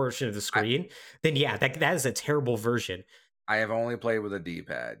portion of the screen, then yeah, that is a terrible version. I have only played with a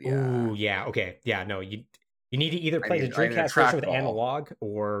D-pad. Yeah. Ooh, yeah. Okay. Yeah. No, you need to either play the Dreamcast version with analog,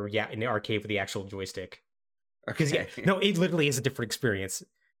 or in the arcade with the actual joystick. Because it literally is a different experience.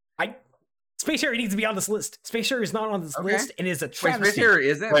 Space Harrier needs to be on this list. Space Harrier is not on this list, and is a travesty. Space Harrier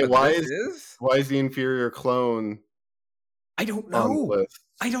isn't. Wait, why is the inferior clone? I don't know.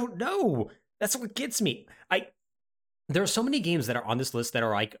 That's what gets me. There are so many games that are on this list that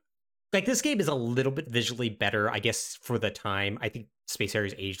are like this game is a little bit visually better, I guess, for the time. I think Space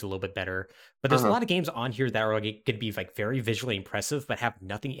Harrier's aged a little bit better, but there's a lot of games on here that are going to be like very visually impressive, but have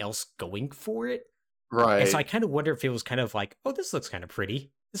nothing else going for it. Right. And so I kind of wonder if it was kind of like, oh, this looks kind of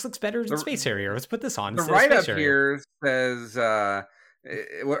pretty. This looks better than Space Harrier. Let's put this on. The write-up here says,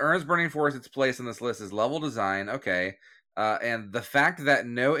 what earns Burning Force its place on this list is level design. Okay. And the fact that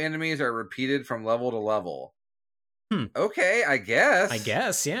no enemies are repeated from level to level. Okay, I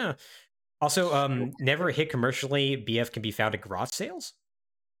guess. Yeah. Also, never hit commercially. BF can be found at garage sales.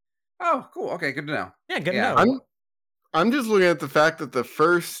 Oh, cool. Okay, good to know. Yeah, good to know. I'm just looking at the fact that the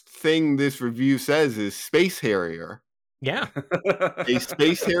first thing this review says is Space Harrier. Yeah. A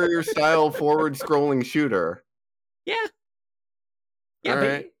Space Harrier style forward scrolling shooter. Yeah. Yeah, All but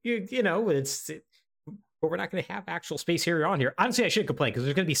right. you know, but we're not going to have actual Space Harrier on here. Honestly, I shouldn't complain because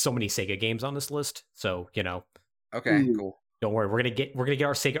there's going to be so many Sega games on this list. So, you know. Okay, cool. Don't worry, we're gonna get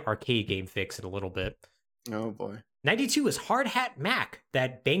our Sega arcade game fix in a little bit. Oh boy. 92 is Hard Hat Mac,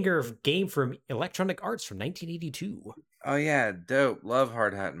 that banger of game from Electronic Arts from 1982. Oh yeah, dope. Love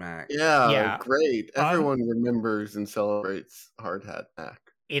Hard Hat Mac. Yeah, great. Everyone remembers and celebrates Hard Hat Mac.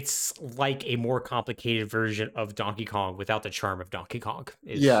 It's like a more complicated version of Donkey Kong without the charm of Donkey Kong.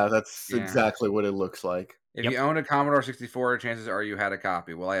 That's exactly what it looks like. If you own a Commodore 64, chances are you had a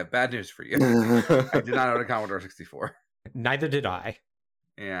copy. Well, I have bad news for you. I did not own a Commodore 64. Neither did I.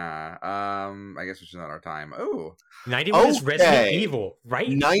 Yeah. I guess it's not our time. Oh. 91 is Resident Evil, right?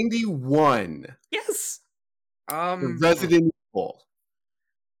 91. Yes. Resident Evil.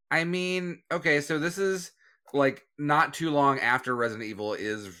 I mean, okay, so this is like not too long after Resident Evil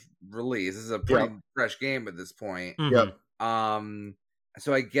is released. This is a pretty fresh game at this point. Yep.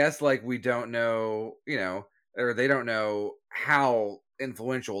 So I guess like we don't know, you know, or they don't know how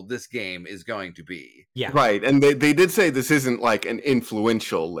influential this game is going to be. Yeah. Right. And they did say this isn't like an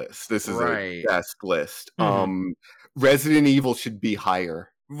influential list. This is a best list. Resident Evil should be higher.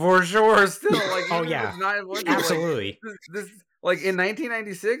 For sure. Still like oh yeah. Absolutely. Like, this like in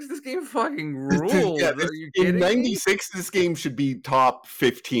 1996, this game fucking ruled. Are you kidding in 96, this game should be top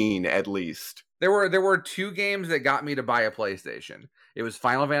 15 at least. There were two games that got me to buy a PlayStation. It was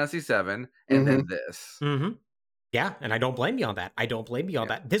Final Fantasy VII and then this. Mm-hmm. Yeah, and I don't blame you on that.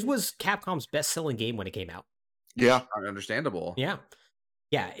 That. This was Capcom's best-selling game when it came out. Yeah. Understandable. Yeah.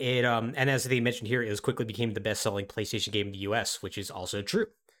 Yeah, it and as they mentioned here, it quickly became the best-selling PlayStation game in the US, which is also true.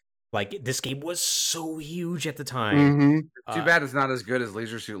 Like, this game was so huge at the time. Too bad it's not as good as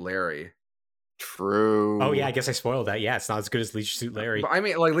Leisure Suit Larry. True. Oh yeah, I guess I spoiled that. Yeah, it's not as good as Leisure Suit Larry. But, I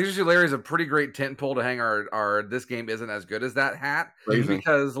mean, like Leisure Suit Larry is a pretty great tent pole to hang our this game isn't as good as that hat.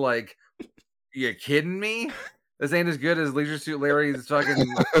 Because like, you kidding me? This ain't as good as Leisure Suit Larry's fucking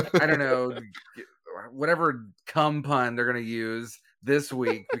I don't know, whatever cum pun they're gonna use this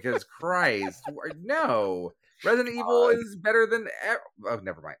week because Christ, no. Resident Evil is better than oh,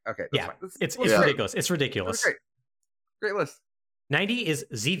 never mind. Okay, that's fine. It's ridiculous. It's ridiculous. Great list. 90 is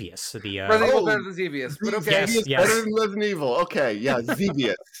Xevious. The Resident Evil better than Xevious, but okay. Xevious better than Resident Evil. Okay, yeah,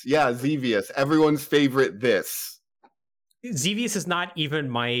 Xevious. Xevious. Everyone's favorite this. Xevious is not even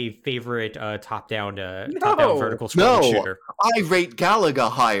my favorite top-down vertical scrolling shooter. I rate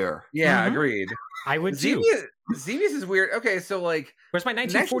Galaga higher. Yeah, agreed. I would too. Xevious is weird. Okay, so like, where's my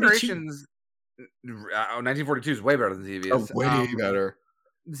 1942? 1942 is way better than Xevious. Oh, way better.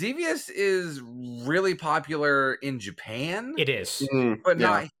 Xevious is really popular in Japan. It is. But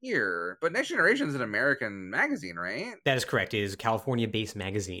not here. But Next Generation is an American magazine, right? That is correct. It is a California-based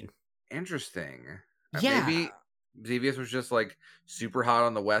magazine. Interesting. Yeah. Maybe Xevious was just like super hot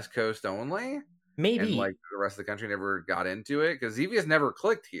on the West Coast only. Maybe. And like the rest of the country never got into it because Xevious never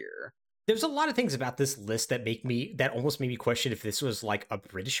clicked here. There's a lot of things about this list that almost made me question if this was like a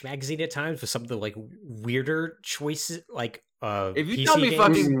British magazine at times with some of the like weirder choices, like if you PC tell me games.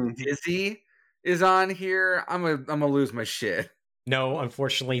 fucking Dizzy is on here, I'm gonna lose my shit. No,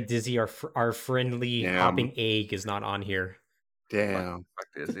 unfortunately, Dizzy, our friendly hopping egg, is not on here. Damn.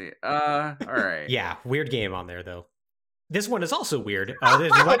 Fuck Dizzy. All right. Yeah, weird game on there though. This one is also weird.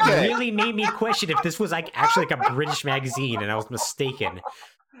 What really made me question if this was like actually like a British magazine, and I was mistaken.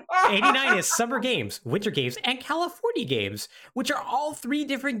 89 is Summer Games, Winter Games, and California Games, which are all three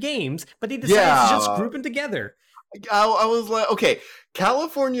different games, but they decided to just group them together. I was like, okay,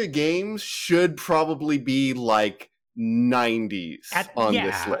 California Games should probably be like 90s on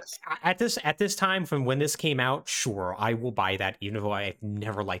this list. At this time, from when this came out, sure, I will buy that, even though I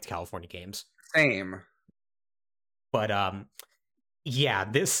never liked California Games. Same. But yeah,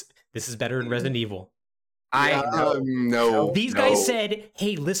 this is better than Resident Evil. No. These guys said,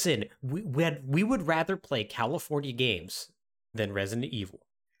 "Hey, listen, we would rather play California Games than Resident Evil."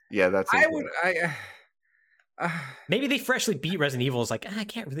 Yeah, that's. Maybe they freshly beat Resident Evil. Is like, I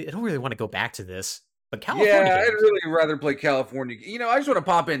don't really want to go back to this. But California Games, I'd really rather play California. You know, I just want to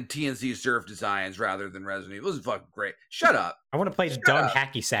pop in TNC Surf Designs rather than Resident Evil. This is fucking great. Shut up. I want to play the dumb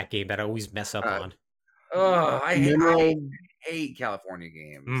hacky sack game that I always mess up on. Oh, I hate California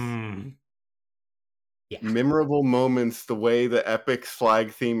Games. Yeah. Memorable moments, the way the Epic's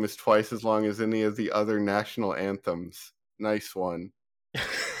flag theme is twice as long as any of the other national anthems. Nice one.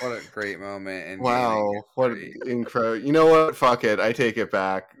 What a great moment in Wow, gaming what history. incredible. You know what? Fuck it. I take it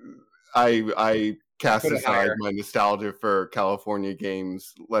back. I cast Put it aside higher. my nostalgia for California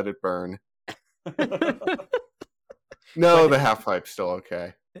games. Let it burn. No, But- the half pipe's still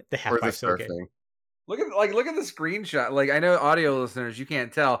okay. The Or half the pipe's okay. surfing. Look at the screenshot. Like, I know audio listeners, you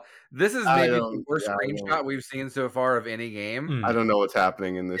can't tell. This is I maybe the don't- worst yeah, I screenshot don't- we've seen so far of any game. Mm. I don't know what's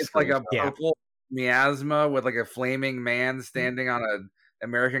happening in this It's like a screenshot. Yeah. purple miasma with like a flaming man standing on a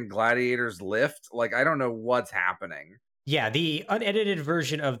American Gladiator's lift. Like, I don't know what's happening. Yeah, the unedited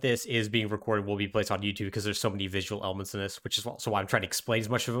version of this is being recorded, will be placed on YouTube because there's so many visual elements in this, which is also why I'm trying to explain as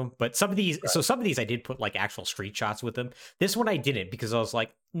much of them. But some of these, so some of these I did put like actual screenshots with them. This one I didn't because I was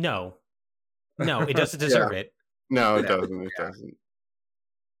like, no, it doesn't deserve it. No, it Yeah. doesn't. It doesn't.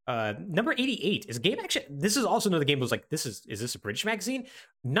 Number 88 is a game actually. This is also another game that was like, is this a British magazine?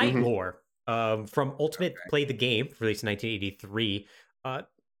 Night Lore, from Ultimate Play the Game, released in 1983.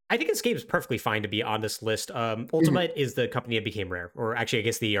 I think this game is perfectly fine to be on this list. Ultimate is the company that became Rare, or actually, I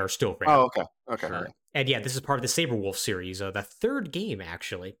guess they are still Rare. Oh, okay. Okay. Sure. And yeah, this is part of the Saberwolf series, the third game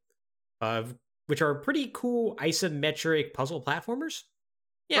actually, which are pretty cool isometric puzzle platformers.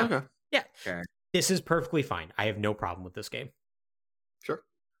 Yeah, Okay. yeah. Okay. This is perfectly fine. I have no problem with this game. Sure.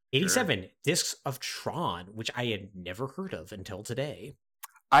 87, Discs of Tron, which I had never heard of until today.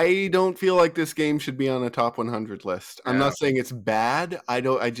 I don't feel like this game should be on a top 100 list. I'm Yeah. not saying it's bad.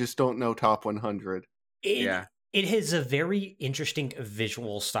 I just don't know top 100. Yeah. It has a very interesting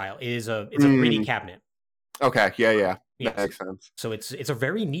visual style. It's a 3D cabinet. Okay. Yeah. Yes. That makes sense. So it's a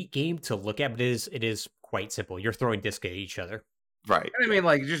very neat game to look at, but it is quite simple. You're throwing discs at each other. Right. And I mean,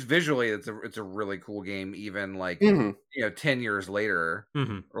 like, just visually, it's a really cool game. Even like Mhm. 10 years later,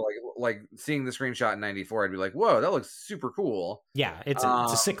 Mhm. or like seeing the screenshot in '94, I'd be like, "Whoa, that looks super cool." Yeah, it's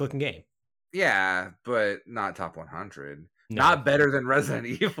a sick looking game. Yeah, but not top 100. No. Not better than Resident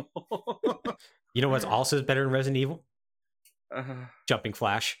Evil. You know what's also better than Resident Evil? Uh, Jumping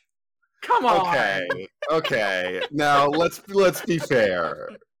Flash. come on. Okay. Okay. Now let's be fair.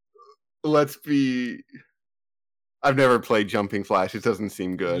 I've never played Jumping Flash. It doesn't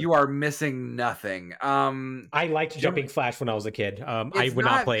seem good. You are missing nothing. I liked Jumping Flash when I was a kid. I would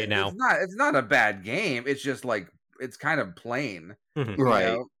not play it now. It's not a bad game. It's just like it's kind of plain. Mhm. you Right.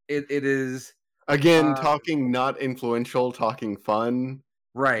 know? It is Again, talking not influential, talking fun.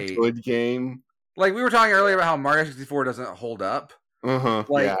 right. Good game. Like we were talking earlier about how Mario 64 doesn't hold up. Uh-huh.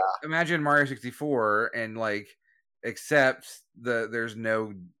 Like Yeah. imagine Mario 64 and like except there's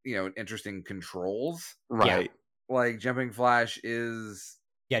no interesting controls. Right. Like Jumping Flash is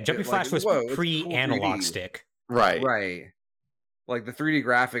Yeah, Jumping like, Flash was whoa, it's pre-analog 3D. stick. Right. right. Like the 3D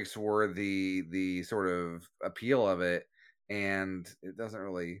graphics were the sort of appeal of it, and it doesn't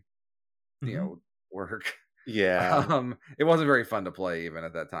really work. Yeah. It wasn't very fun to play even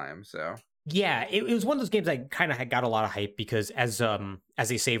at that time. So Yeah, it was one of those games that kind of had got a lot of hype because as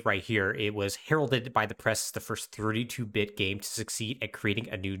they say right here, it was heralded by the press as the first 32-bit game to succeed at creating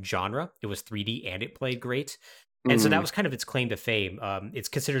a new genre. It was 3D and it played great. And so that was kind of its claim to fame. It's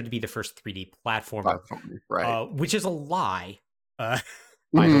considered to be the first 3D platformer, Right. which is a lie.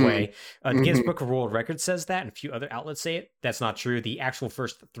 By the way, the Guinness Mhm. Book of World Records says that, and a few other outlets say it. That's not true. The actual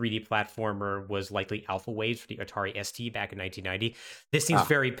first 3D platformer was likely Alpha Waves for the Atari ST back in 1990. This seems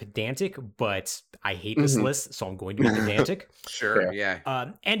very pedantic, but I hate this list, so I'm going to be pedantic. sure,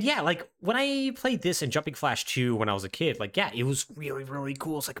 yeah. And yeah, like when I played this and Jumping Flash 2 when I was a kid, like yeah, it was really, really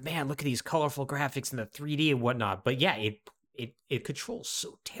cool. It's like, man, look at these colorful graphics and the 3D and whatnot. But yeah, it controls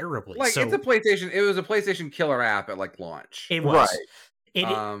so terribly. Like so, it's a PlayStation. It was a PlayStation killer app at like launch. it was. Right.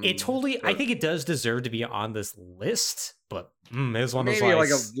 It totally. I but- think it does deserve to be on this list, but it was one of those Maybe like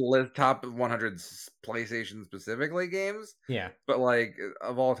lists. a top 100 PlayStation specifically games, Yeah, but like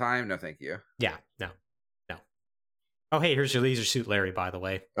of all time, no, thank you. yeah, no. Oh, hey, here's your Leisure Suit Larry, by the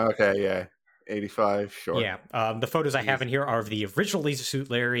way. Okay, yeah. 85, sure. Yeah, the photos I have in here are of the original Leisure Suit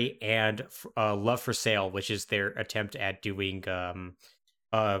Larry and Love for Sale, which is their attempt at doing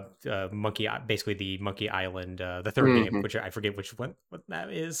Monkey, basically the Monkey Island, the third game, which I forget what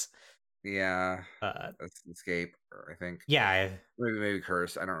that is. Yeah, Uh, that's Escape, I think. yeah, Maybe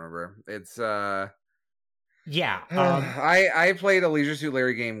Curse. I don't remember. It's yeah. I played a Leisure Suit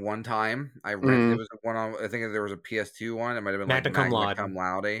Larry game one time. I rented it was one on. I think there was a PS2 one. It might have been Magna Cum Laude. Cum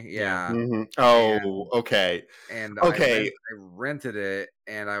Laude. Yeah. Mhm. Oh, okay. And Okay. I rented it,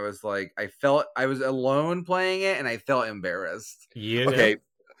 and I was like, I was alone playing it, and I felt embarrassed. Yeah. Okay.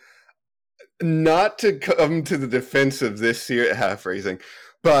 Not to come to the defense of this half phrasing,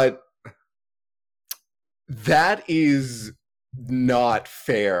 but that is not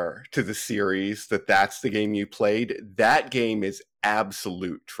fair to the series that's the game you played. That game is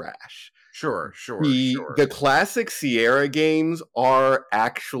absolute trash. Sure. The classic Sierra games are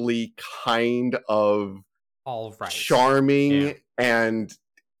actually kind of All right. charming and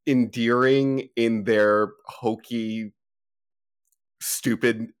endearing in their hokey,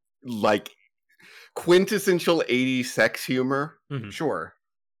 stupid, like quintessential 80s sex humor. Sure.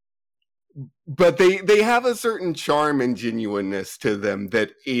 But they have a certain charm and genuineness to them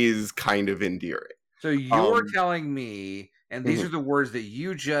that is kind of endearing. So you're telling me, and these are the words that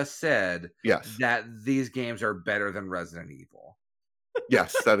you just said, yes, that these games are better than Resident Evil.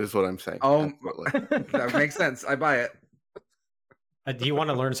 Yes, that is what I'm saying. Oh, that makes sense. I buy it. Do you want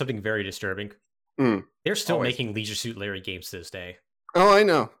to learn something very disturbing? They're still making Leisure Suit Larry games to this day. Oh, I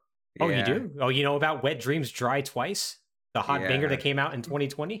know. Oh, you do? Oh, you know about Wet Dreams Dry Twice? The hot banger that came out in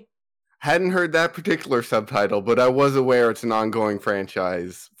 2020? Hadn't heard that particular subtitle, but I was aware it's an ongoing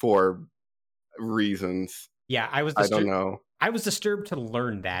franchise for reasons. Yeah, I don't know. I was disturbed to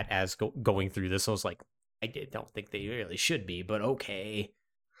learn that as going through this. I was like, don't think they really should be, but okay.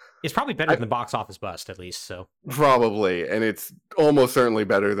 It's probably better than Box Office Bust, at least. So probably, and it's almost certainly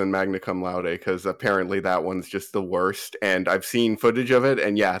better than Magna Cum Laude, because apparently that one's just the worst. And I've seen footage of it,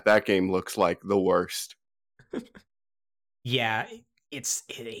 and yeah, that game looks like the worst. Yeah. It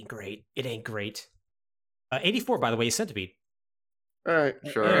ain't great. It ain't great. 84, by the way, is Centipede. All right,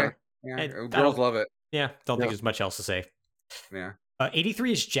 sure. Yeah. Girls love it. Yeah, don't think there's much else to say. Yeah.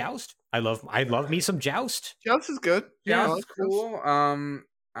 83 is Joust. I love me some Joust. Joust is good. Joust is cool.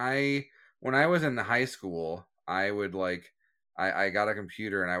 When I was in high school, I would I got a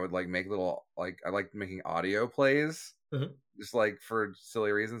computer and I would make little I liked making audio plays, just for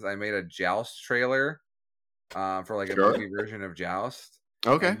silly reasons. I made a Joust trailer. For a movie version of Joust.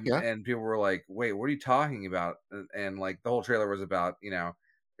 Okay, and people were like, "Wait, what are you talking about?" And the whole trailer was about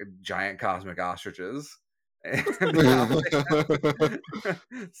giant cosmic ostriches and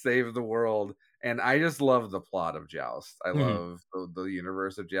save the world. And I just love the plot of Joust. I love the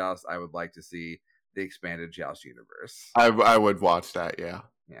universe of Joust. I would like to see the expanded Joust universe. I would watch that. Yeah.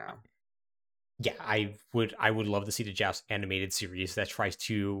 I would love to see the Joust animated series that tries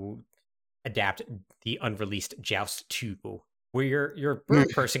to adapt the unreleased Joust 2, where your bird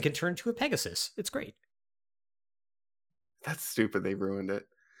person can turn into a Pegasus. It's great. That's stupid. They ruined it.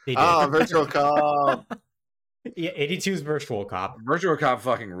 They did. Virtual Cop. Yeah, 82's Virtual Cop. Virtual Cop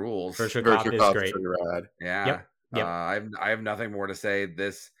fucking rules. Virtual Cop is great. Rad. Yeah. Yep. I have nothing more to say.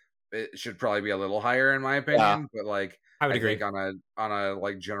 It should probably be a little higher in my opinion, but I would agree. Think on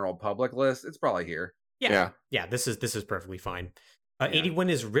a general public list, it's probably here. Yeah. This is perfectly fine. 81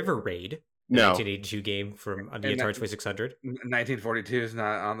 is River Raid. The 1982 game from the Atari 2600. 1942 is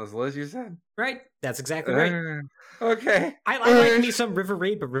not on this list, you said? Right. That's exactly right. Okay. I like me some River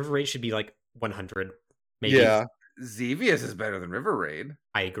Raid, but River Raid should be 100. Maybe. Yeah. Xevious is better than River Raid.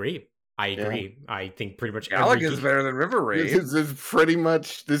 I agree. Yeah. I think pretty much Galaga is better than River Raid. This is pretty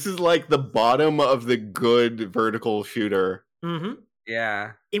much the bottom of the good vertical shooter. Mm-hmm.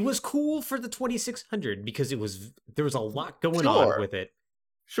 Yeah. It was cool for the 2600 because there was a lot going on with it.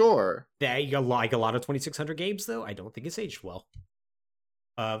 Sure. Like a lot of 2600 games, though, I don't think it's aged well.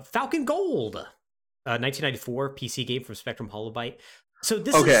 Falcon Gold, 1994 PC game from Spectrum Holobyte. So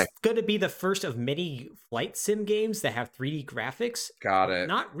this is going to be the first of many flight sim games that have 3D graphics. Got it.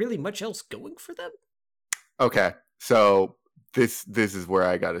 Not really much else going for them. Okay, so this is where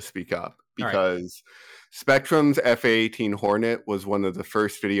I got to speak up because Spectrum's FA-18 Hornet was one of the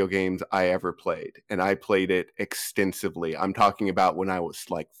first video games I ever played, and I played it extensively. I'm talking about when I was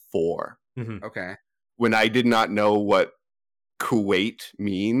 4. Mm-hmm. Okay. When I did not know what Kuwait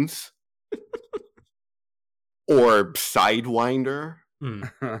means, or Sidewinder,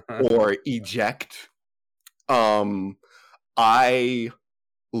 or Eject. I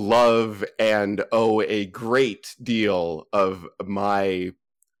love and owe a great deal of my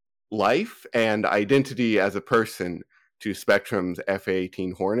life and identity as a person to Spectrum's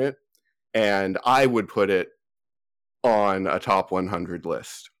FA-18 Hornet, and I would put it on a top 100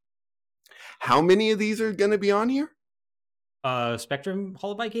 list. How many of these are going to be on here? Spectrum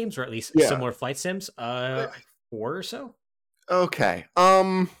Holobyte games, or at least similar flight sims? 4 or so. Okay.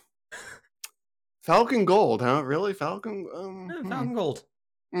 Falcon Gold, huh? Really? Falcon Gold.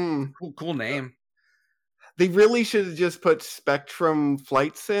 Cool name. They really should have just put Spectrum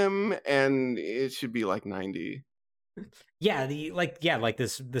Flight Sim, and it should be 90. Yeah,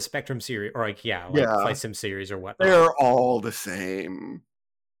 the Spectrum series, or Flight Sim series or whatnot. They're all the same.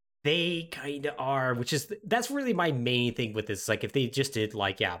 They kind of are, that's really my main thing with this. If they just did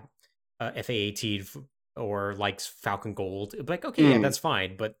FA-18 or likes Falcon Gold, it'd be like, okay, yeah, Mm. that's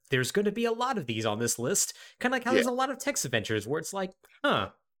fine. But there's going to be a lot of these on this list, kind of like how there's a lot of text adventures where it's like, huh,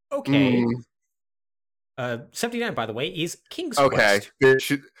 okay. 79, by the way, is King's Okay,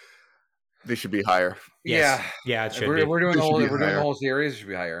 Quest. they should be higher. Yes. Yeah, it If should we're, be. if we're doing They the should whole be if we're doing the higher. whole series, it should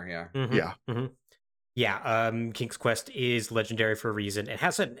be higher. Yeah. Mhm, Yeah. mhm. Yeah, King's Quest is legendary for a reason. It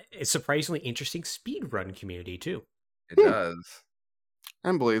has a surprisingly interesting speedrun community, too. It does. I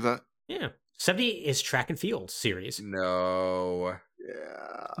don't believe that. Yeah. 70 is Track and Field series. No.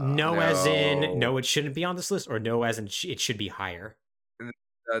 Yeah. No, as in, no. no, it shouldn't be on this list, or no, as in, it should be higher.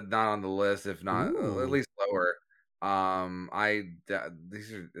 Not on the list, if not Ooh. at least lower.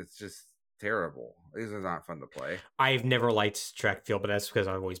 It's just terrible. These are not fun to play. I've never liked Track and Field, but that's because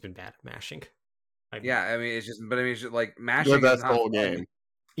I've always been bad at mashing. Yeah, I mean, it's just like mashing. But that's is the not whole fun. game.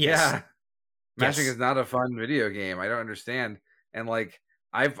 Yes. Yeah, mashing Yes. is not a fun video game. I don't understand. And like,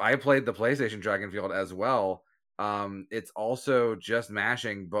 I played the PlayStation Track and Field as well. It's also just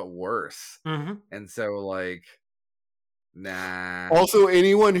mashing, but worse. Mm-hmm. And so, like, nah. Also,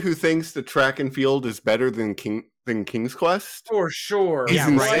 anyone who thinks the Track and Field is better than King's Quest, For sure. He's Yeah,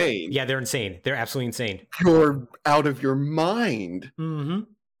 insane. right. Yeah, they're insane. They're absolutely insane. you're out of your mind. Mm-hmm.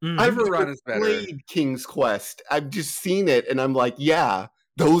 I've Overrun never is better. played King's Quest. I've just seen it, and I'm like, yeah,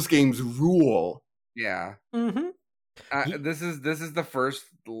 those games rule. Yeah. Mm-hmm. This is the first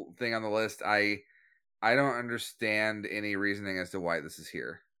thing on the list. I don't understand any reasoning as to why this is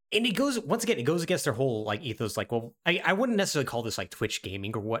here. And it goes, once again, it goes against their whole like ethos. Like, well, I wouldn't necessarily call this like Twitch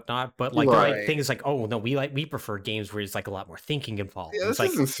gaming or whatnot, but like the Right. thing is like, oh no, we prefer games where it's like a lot more thinking involved. Yeah, It's this like,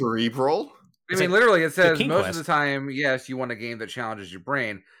 isn't cerebral. I It's mean, like literally, it says King most Quest. of the time, yes, you want a game that challenges your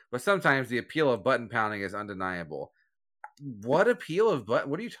brain, but sometimes the appeal of button pounding is undeniable. What appeal of button?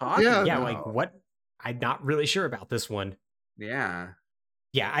 What are you talking Yeah. about? yeah, like what? I'm not really sure about this one. Yeah.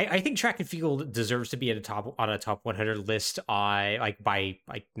 Yeah, I think Track and Field deserves to be at a top 100 list by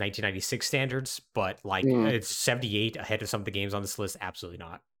 1996 standards, but like it's 78 ahead of some of the games on this list. Absolutely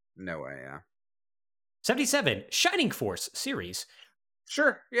not. No way. Yeah. 77, Shining Force series.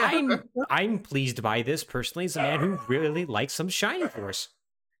 Sure. Yeah. I'm pleased by this personally as a man who really likes some Shining Force.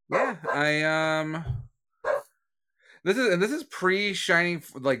 Yeah. This is pre Shining.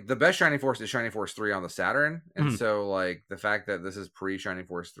 Like the best Shining Force is Shining Force 3 on the Saturn, and so like the fact that this is pre Shining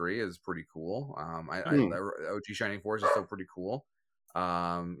Force 3 is pretty cool. OG Shining Force is still pretty cool.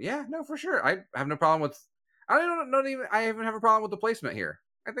 Yeah, no, for sure. I have no problem with. I even have a problem with the placement here.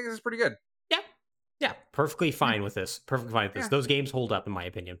 I think this is pretty good. Yeah, perfectly fine with this. Perfectly fine with this. Yeah. Those games hold up in my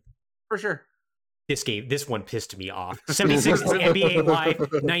opinion. For sure. This one pissed me off. 76 is NBA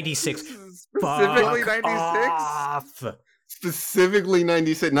Live, 96. Specifically Fuck 96. off. Specifically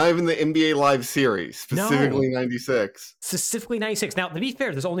 96, not even the NBA Live series. Specifically 96. Specifically 96. Now, to be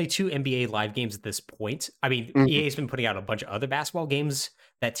fair, there's only 2 NBA Live games at this point. I mean, EA's been putting out a bunch of other basketball games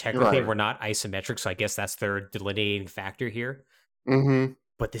that technically were not isometric, so I guess that's their delineating factor here. Mm-hmm.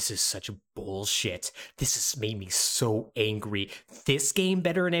 But this is such bullshit. This has made me so angry. This game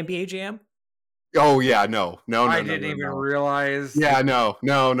better than NBA Jam? Oh yeah, no. I didn't even realize. Yeah, no.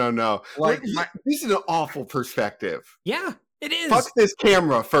 Like this is an awful perspective. Yeah, it is. Fuck this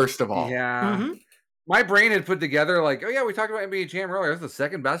camera, first of all. Yeah. My brain had put together like, oh yeah, we talked about NBA Jam earlier. It's the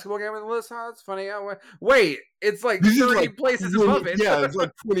second basketball game on the list. Oh, that's funny. Oh, wait, it's like 30 places above it. Yeah, it's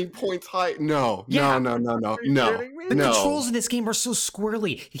like 20 points high. No. Are you kidding me? The controls in this game are so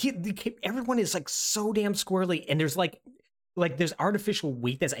squirrely. Everyone is like so damn squirrely, and there's like there's artificial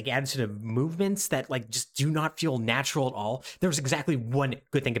weight that's like added to the movements that like just do not feel natural at all. There's exactly one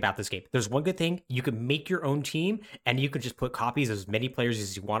good thing about this game. There's one good thing: you can make your own team, and you can just put copies of as many players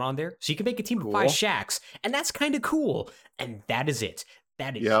as you want on there. So you can make a team of 5 Shaqs, and that's kind of cool. And that is it.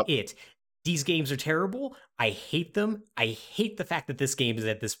 That is it. These games are terrible. I hate them. I hate the fact that this game is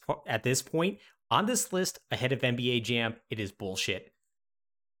at this point on this list ahead of NBA Jam. It is bullshit.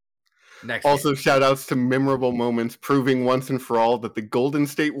 Next also, shout outs to memorable moments proving once and for all that the Golden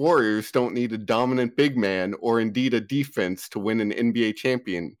State Warriors don't need a dominant big man or indeed a defense to win an NBA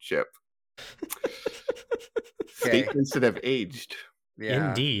championship. Statements that have aged. Yeah.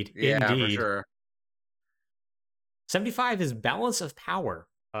 Indeed. Yeah, for sure. 75 is Balance of Power.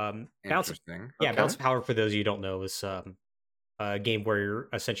 Balance of Power, for those of you who don't know, is a game where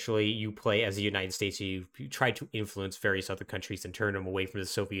essentially you play as the United States. You try to influence various other countries and turn them away from the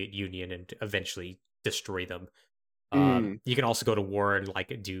Soviet Union and eventually destroy them. You can also go to war and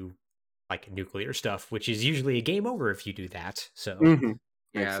like do like nuclear stuff, which is usually a game over if you do that. So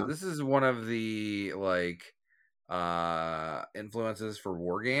yeah, this is one of the like influences for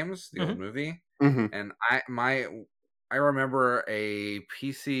War Games, the old movie. And I remember a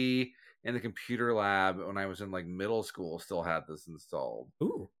PC in the computer lab when I was in like middle school still had this installed.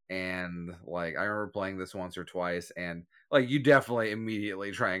 Ooh. And like I remember playing this once or twice, and like you definitely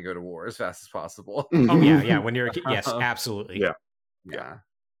immediately try and go to war as fast as possible. Oh yeah. When you're a kid, yes, absolutely. Yeah.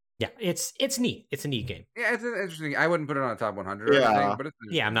 Yeah, it's neat. It's a neat game. Yeah, it's interesting. I wouldn't put it on a top 100 or Yeah. anything, but it's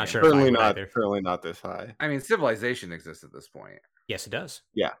Yeah, I'm not game. sure if I Certainly would not. either. Certainly not this high. I mean, Civilization exists at this point. Yes, it does.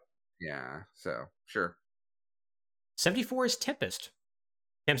 Yeah, so sure. 74 is Tempest.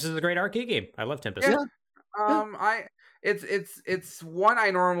 Tempest is a great arcade game. I love Tempest. Yeah. It's one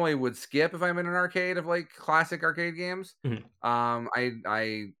I normally would skip if I'm in an arcade of like classic arcade games. Mhm.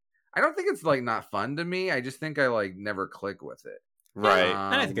 I don't think it's like not fun to me. I just think I like never click with it. Right.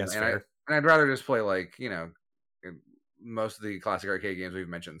 And I think that's fair. And I'd rather just play like, you know, most of the classic arcade games we've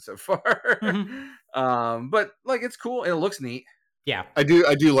mentioned so far. But like it's cool. It looks neat. Yeah. I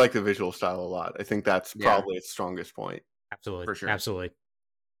do like the visual style a lot. I think that's probably its strongest point. Absolutely. For sure. Absolutely.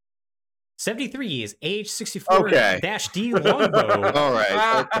 73 is AH-64-D Longbow. All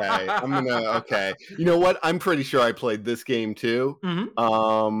right. Okay. You know what? I'm pretty sure I played this game too. Mm-hmm.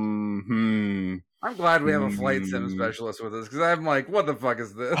 I'm glad we have a flight sim specialist with us because I'm like, what the fuck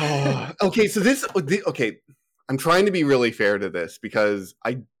is this? Okay, so I'm trying to be really fair to this because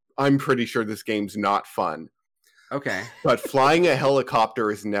I'm pretty sure this game's not fun. Okay. But flying a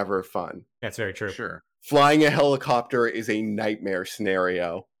helicopter is never fun. That's very true. Sure. Flying a helicopter is a nightmare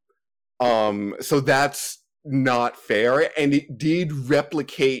scenario. So that's not fair, and it did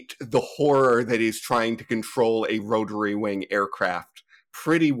replicate the horror that is trying to control a rotary wing aircraft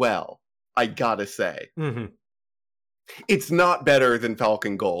pretty well, I gotta say. Mm-hmm. It's not better than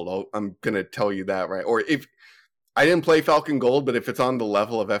Falcon Gold. I'm gonna tell you that, right? Or if I didn't play Falcon Gold, but if it's on the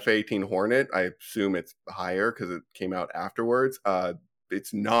level of F-18 Hornet, I assume it's higher because it came out afterwards.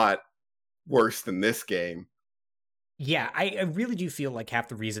 It's not worse than this game. Yeah, I really do feel like half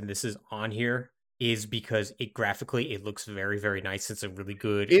the reason this is on here is because it graphically it looks very, very nice. It's a really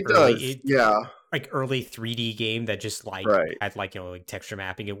good early 3D game that just like had like like texture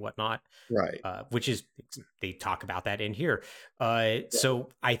mapping and whatnot. Right. Which is they talk about that in here. So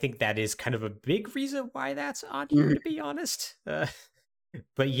I think that is kind of a big reason why that's on here, to be honest.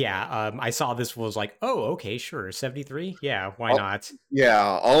 But yeah, I saw this was like, oh, okay, sure, 73. Yeah, why not?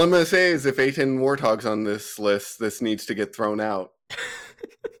 Yeah, all I'm gonna say is if A10 Warthog's on this list, this needs to get thrown out.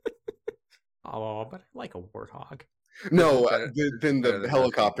 Oh, but I like a Warthog. No, then the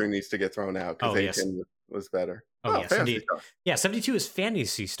helicopter needs to get thrown out because A10 was better. Oh yeah, 72 is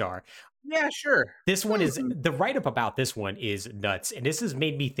Phantasy Star. Yeah, sure. This one is the write-up about this one is nuts, and this has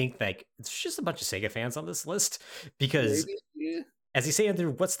made me think like it's just a bunch of Sega fans on this list because. As you say under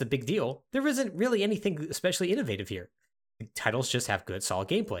What's the Big Deal, there isn't really anything especially innovative here. The titles just have good, solid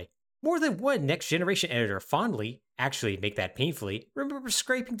gameplay. More than one next-generation editor fondly, actually make that painfully, remember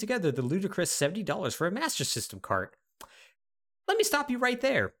scraping together the ludicrous $70 for a Master System cart. Let me stop you right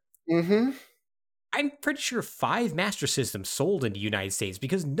there. Mm-hmm. I'm pretty sure 5 Master Systems sold in the United States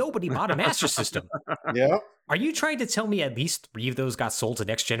because nobody bought a Master System. Yeah. Are you trying to tell me at least 3 of those got sold to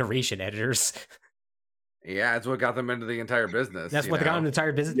next-generation editors? Yeah, that's what got them into the entire business. That's what got them the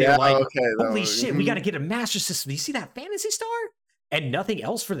entire business. Yeah, they were like, holy shit, we got to get a Master System. You see that Phantasy Star? And nothing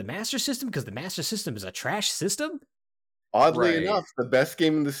else for the Master System because the Master System is a trash system? Oddly enough, the best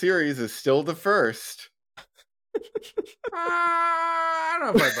game in the series is still the first. I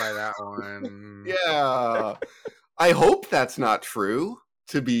don't know if I buy that one. Yeah. I hope that's not true.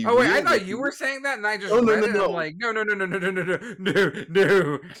 To be wait, I thought you were saying that, and I just read it. I'm like, no.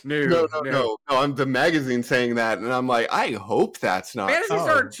 No, I'm the magazine saying that, and I'm like, I hope that's not. Phantasy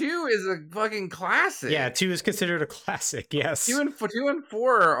Star 2 is a fucking classic. Yeah, 2 is considered a classic. Yes, 2 and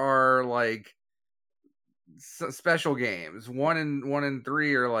 4 are like special games. 1 and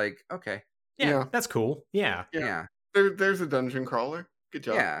 3 are like okay. Yeah, that's cool. Yeah. There's a dungeon crawler. Good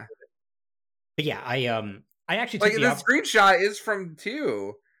job. Yeah. But yeah, I actually like the screenshot is from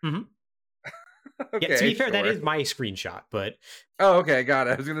 2. Mm-hmm. Okay, yeah, to be fair, that is my screenshot, but okay, got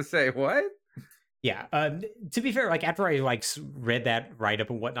it. I was gonna say what? Yeah, to be fair, like after I like read that write up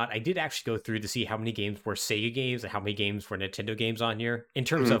and whatnot, I did actually go through to see how many games were Sega games and how many games were Nintendo games on here in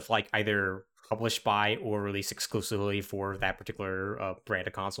terms of like either published by or released exclusively for that particular brand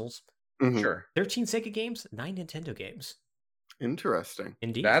of consoles. Mm-hmm. Sure, 13 Sega games, 9 Nintendo games. Interesting,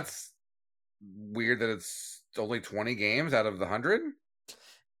 indeed. That's weird that it's only 20 games out of the 100.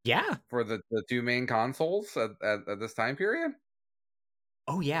 Yeah, for the 2 main consoles at this time period.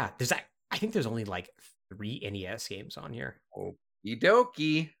 Oh yeah, there's that. I think there's only like 3 NES games on here. Okie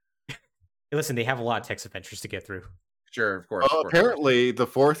dokie. Listen, they have a lot of text adventures to get through. Sure, of course. Apparently, the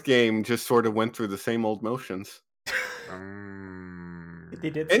 4th game just sort of went through the same old motions. They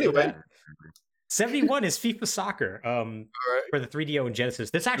did. Anyway, 71 is FIFA Soccer. For the 3DO and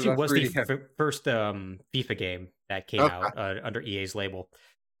Genesis. This actually was the first FIFA game that came out under EA's label.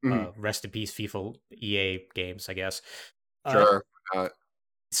 Rest in peace, FIFA EA games, I guess. Sure.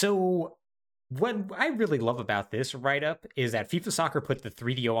 So what I really love about this write-up is that FIFA Soccer put the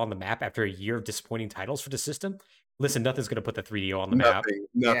 3DO on the map after a year of disappointing titles for the system. Listen, nothing's going to put the 3DO on the map.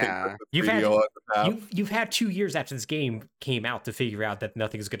 Nothing. Yeah. You've had 2 years after this game came out to figure out that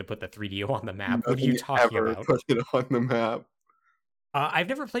nothing's going to put the 3DO on the map. What are you talking about? Put it on the map. I've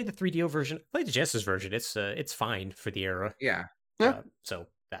never played the 3DO version. I played the Genesis version. It's fine for the era. Yeah. So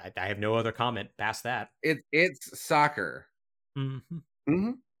I have no other comment past that. It's soccer.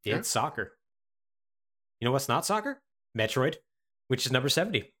 It's soccer. You know what's not soccer? Metroid, which is number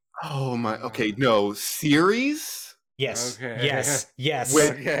 70. Oh my. Okay. No series. Yes. Okay. Yes.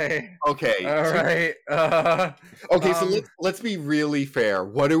 Okay. All right. Okay. So let's be really fair.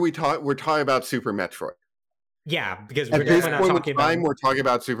 What are we talking? We're talking about Super Metroid. Yeah, because at this point in time, we're talking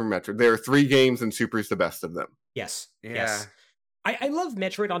about Super Metroid. There are 3 games, and Super is the best of them. Yes. Yeah. Yes. I love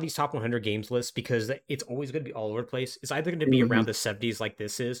Metroid on these top 100 games lists because it's always going to be all over the place. It's either going to be around the 70s like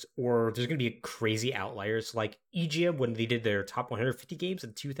this is, or there's going to be crazy outliers like EGM when they did their top 150 games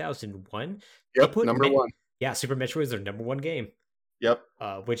in 2001. Yep, number 1. Yeah, Super Metroid is their number 1 game. Yep.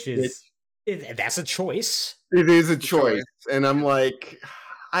 Which is that's a choice. It is a choice. And I'm like,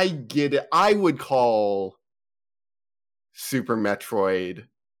 I get it. I would call Super Metroid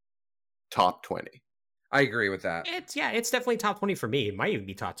top 20. I agree with that. It's definitely top 20 for me. It might even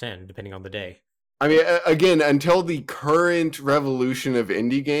be top 10 depending on the day. I mean, again, until the current revolution of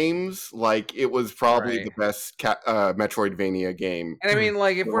indie games, like it was probably the best Metroidvania game. And I mean,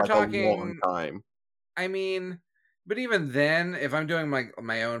 like if we're talking a long time. I mean, but even then, if I'm doing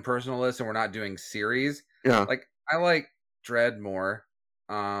my own personal list and we're not doing series, like I like Dread more.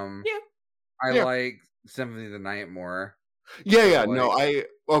 I like Symphony of the Night more. Yeah. No, I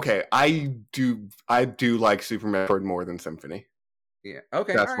do like Super Metroid more than Symphony. Yeah.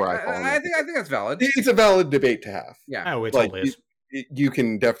 Okay. That's where I fall. I think that's valid. It's a valid debate to have. Yeah. Oh, it totally is. You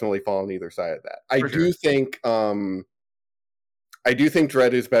can definitely fall on either side of that. I do think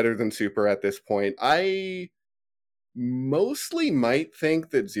Dread is better than Super at this point. I mostly might think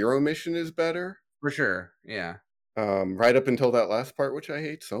that Zero Mission is better. For sure. Yeah. Right up until that last part, which I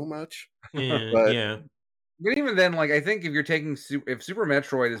hate so much. Yeah. But even then, like I think if you're taking if Super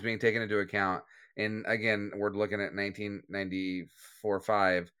Metroid is being taken into account, and again we're looking at 1994-5,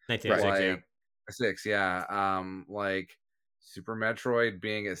 1996, like Super Metroid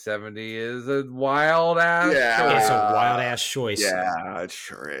being at 70 is a wild ass. It's a wild ass choice. Yeah, it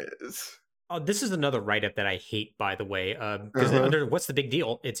sure is. Oh, this is another write-up that I hate, by the way, because under what's the big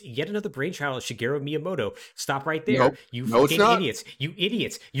deal? It's yet another brainchild of Shigeru Miyamoto. Stop right there. Nope. You fucking idiots. You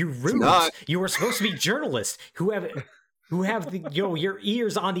idiots. You rubes. You were supposed to be journalists who have your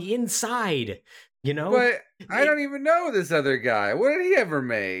ears on the inside, you know? But I don't even know this other guy. What did he ever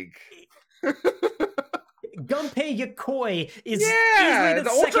make? Gunpei Yokoi is the the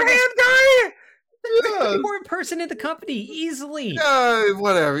Ultra Hand guy? The important person in the company, easily.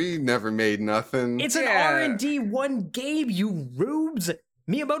 Whatever. He never made nothing. It's an R&D 1 game, you rubes.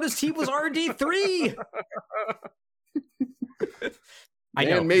 Miyamoto's team was R&D 3. I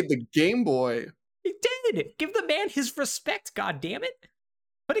know. Made the Game Boy. He did. Give the man his respect. God damn it!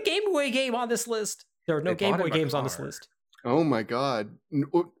 Put a Game Boy game on this list. There are no Game Boy games on this list. Oh my god.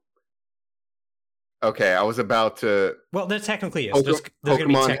 Okay, I was about to. Well, there technically is.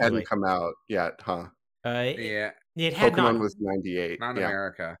 Pokemon hadn't come out yet, huh? It had Pokemon was 98. Not in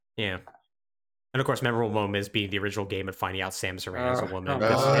America. Yeah. And of course, Memorable Moment is being the original game and finding out Samus Aran is a woman. I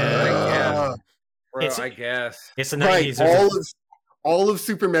guess. It's the 90s. All of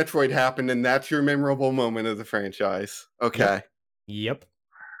Super Metroid happened, and that's your memorable moment of the franchise. Okay. Yep.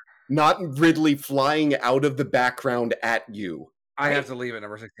 Not Ridley flying out of the background at you. I have to leave at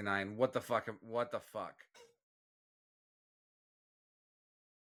number 69. What the fuck?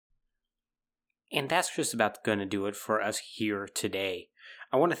 And that's just about going to do it for us here today.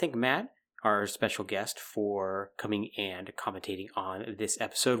 I want to thank Matt, our special guest, for coming and commentating on this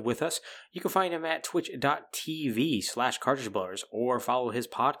episode with us. You can find him at twitch.tv/cartridgeblowers or follow his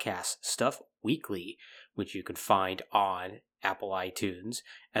podcast, Stuff Weekly, which you can find on Apple iTunes,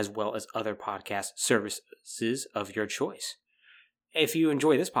 as well as other podcast services of your choice. If you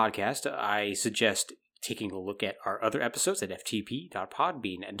enjoy this podcast, I suggest taking a look at our other episodes at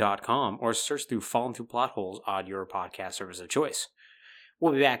ftp.podbean.com or search through Falling Through Plot Holes on your podcast service of choice.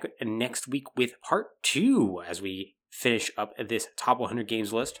 We'll be back next week with part 2 as we finish up this top 100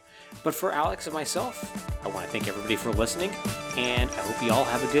 games list. But for Alex and myself, I want to thank everybody for listening, and I hope you all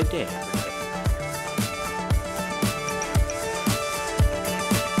have a good day.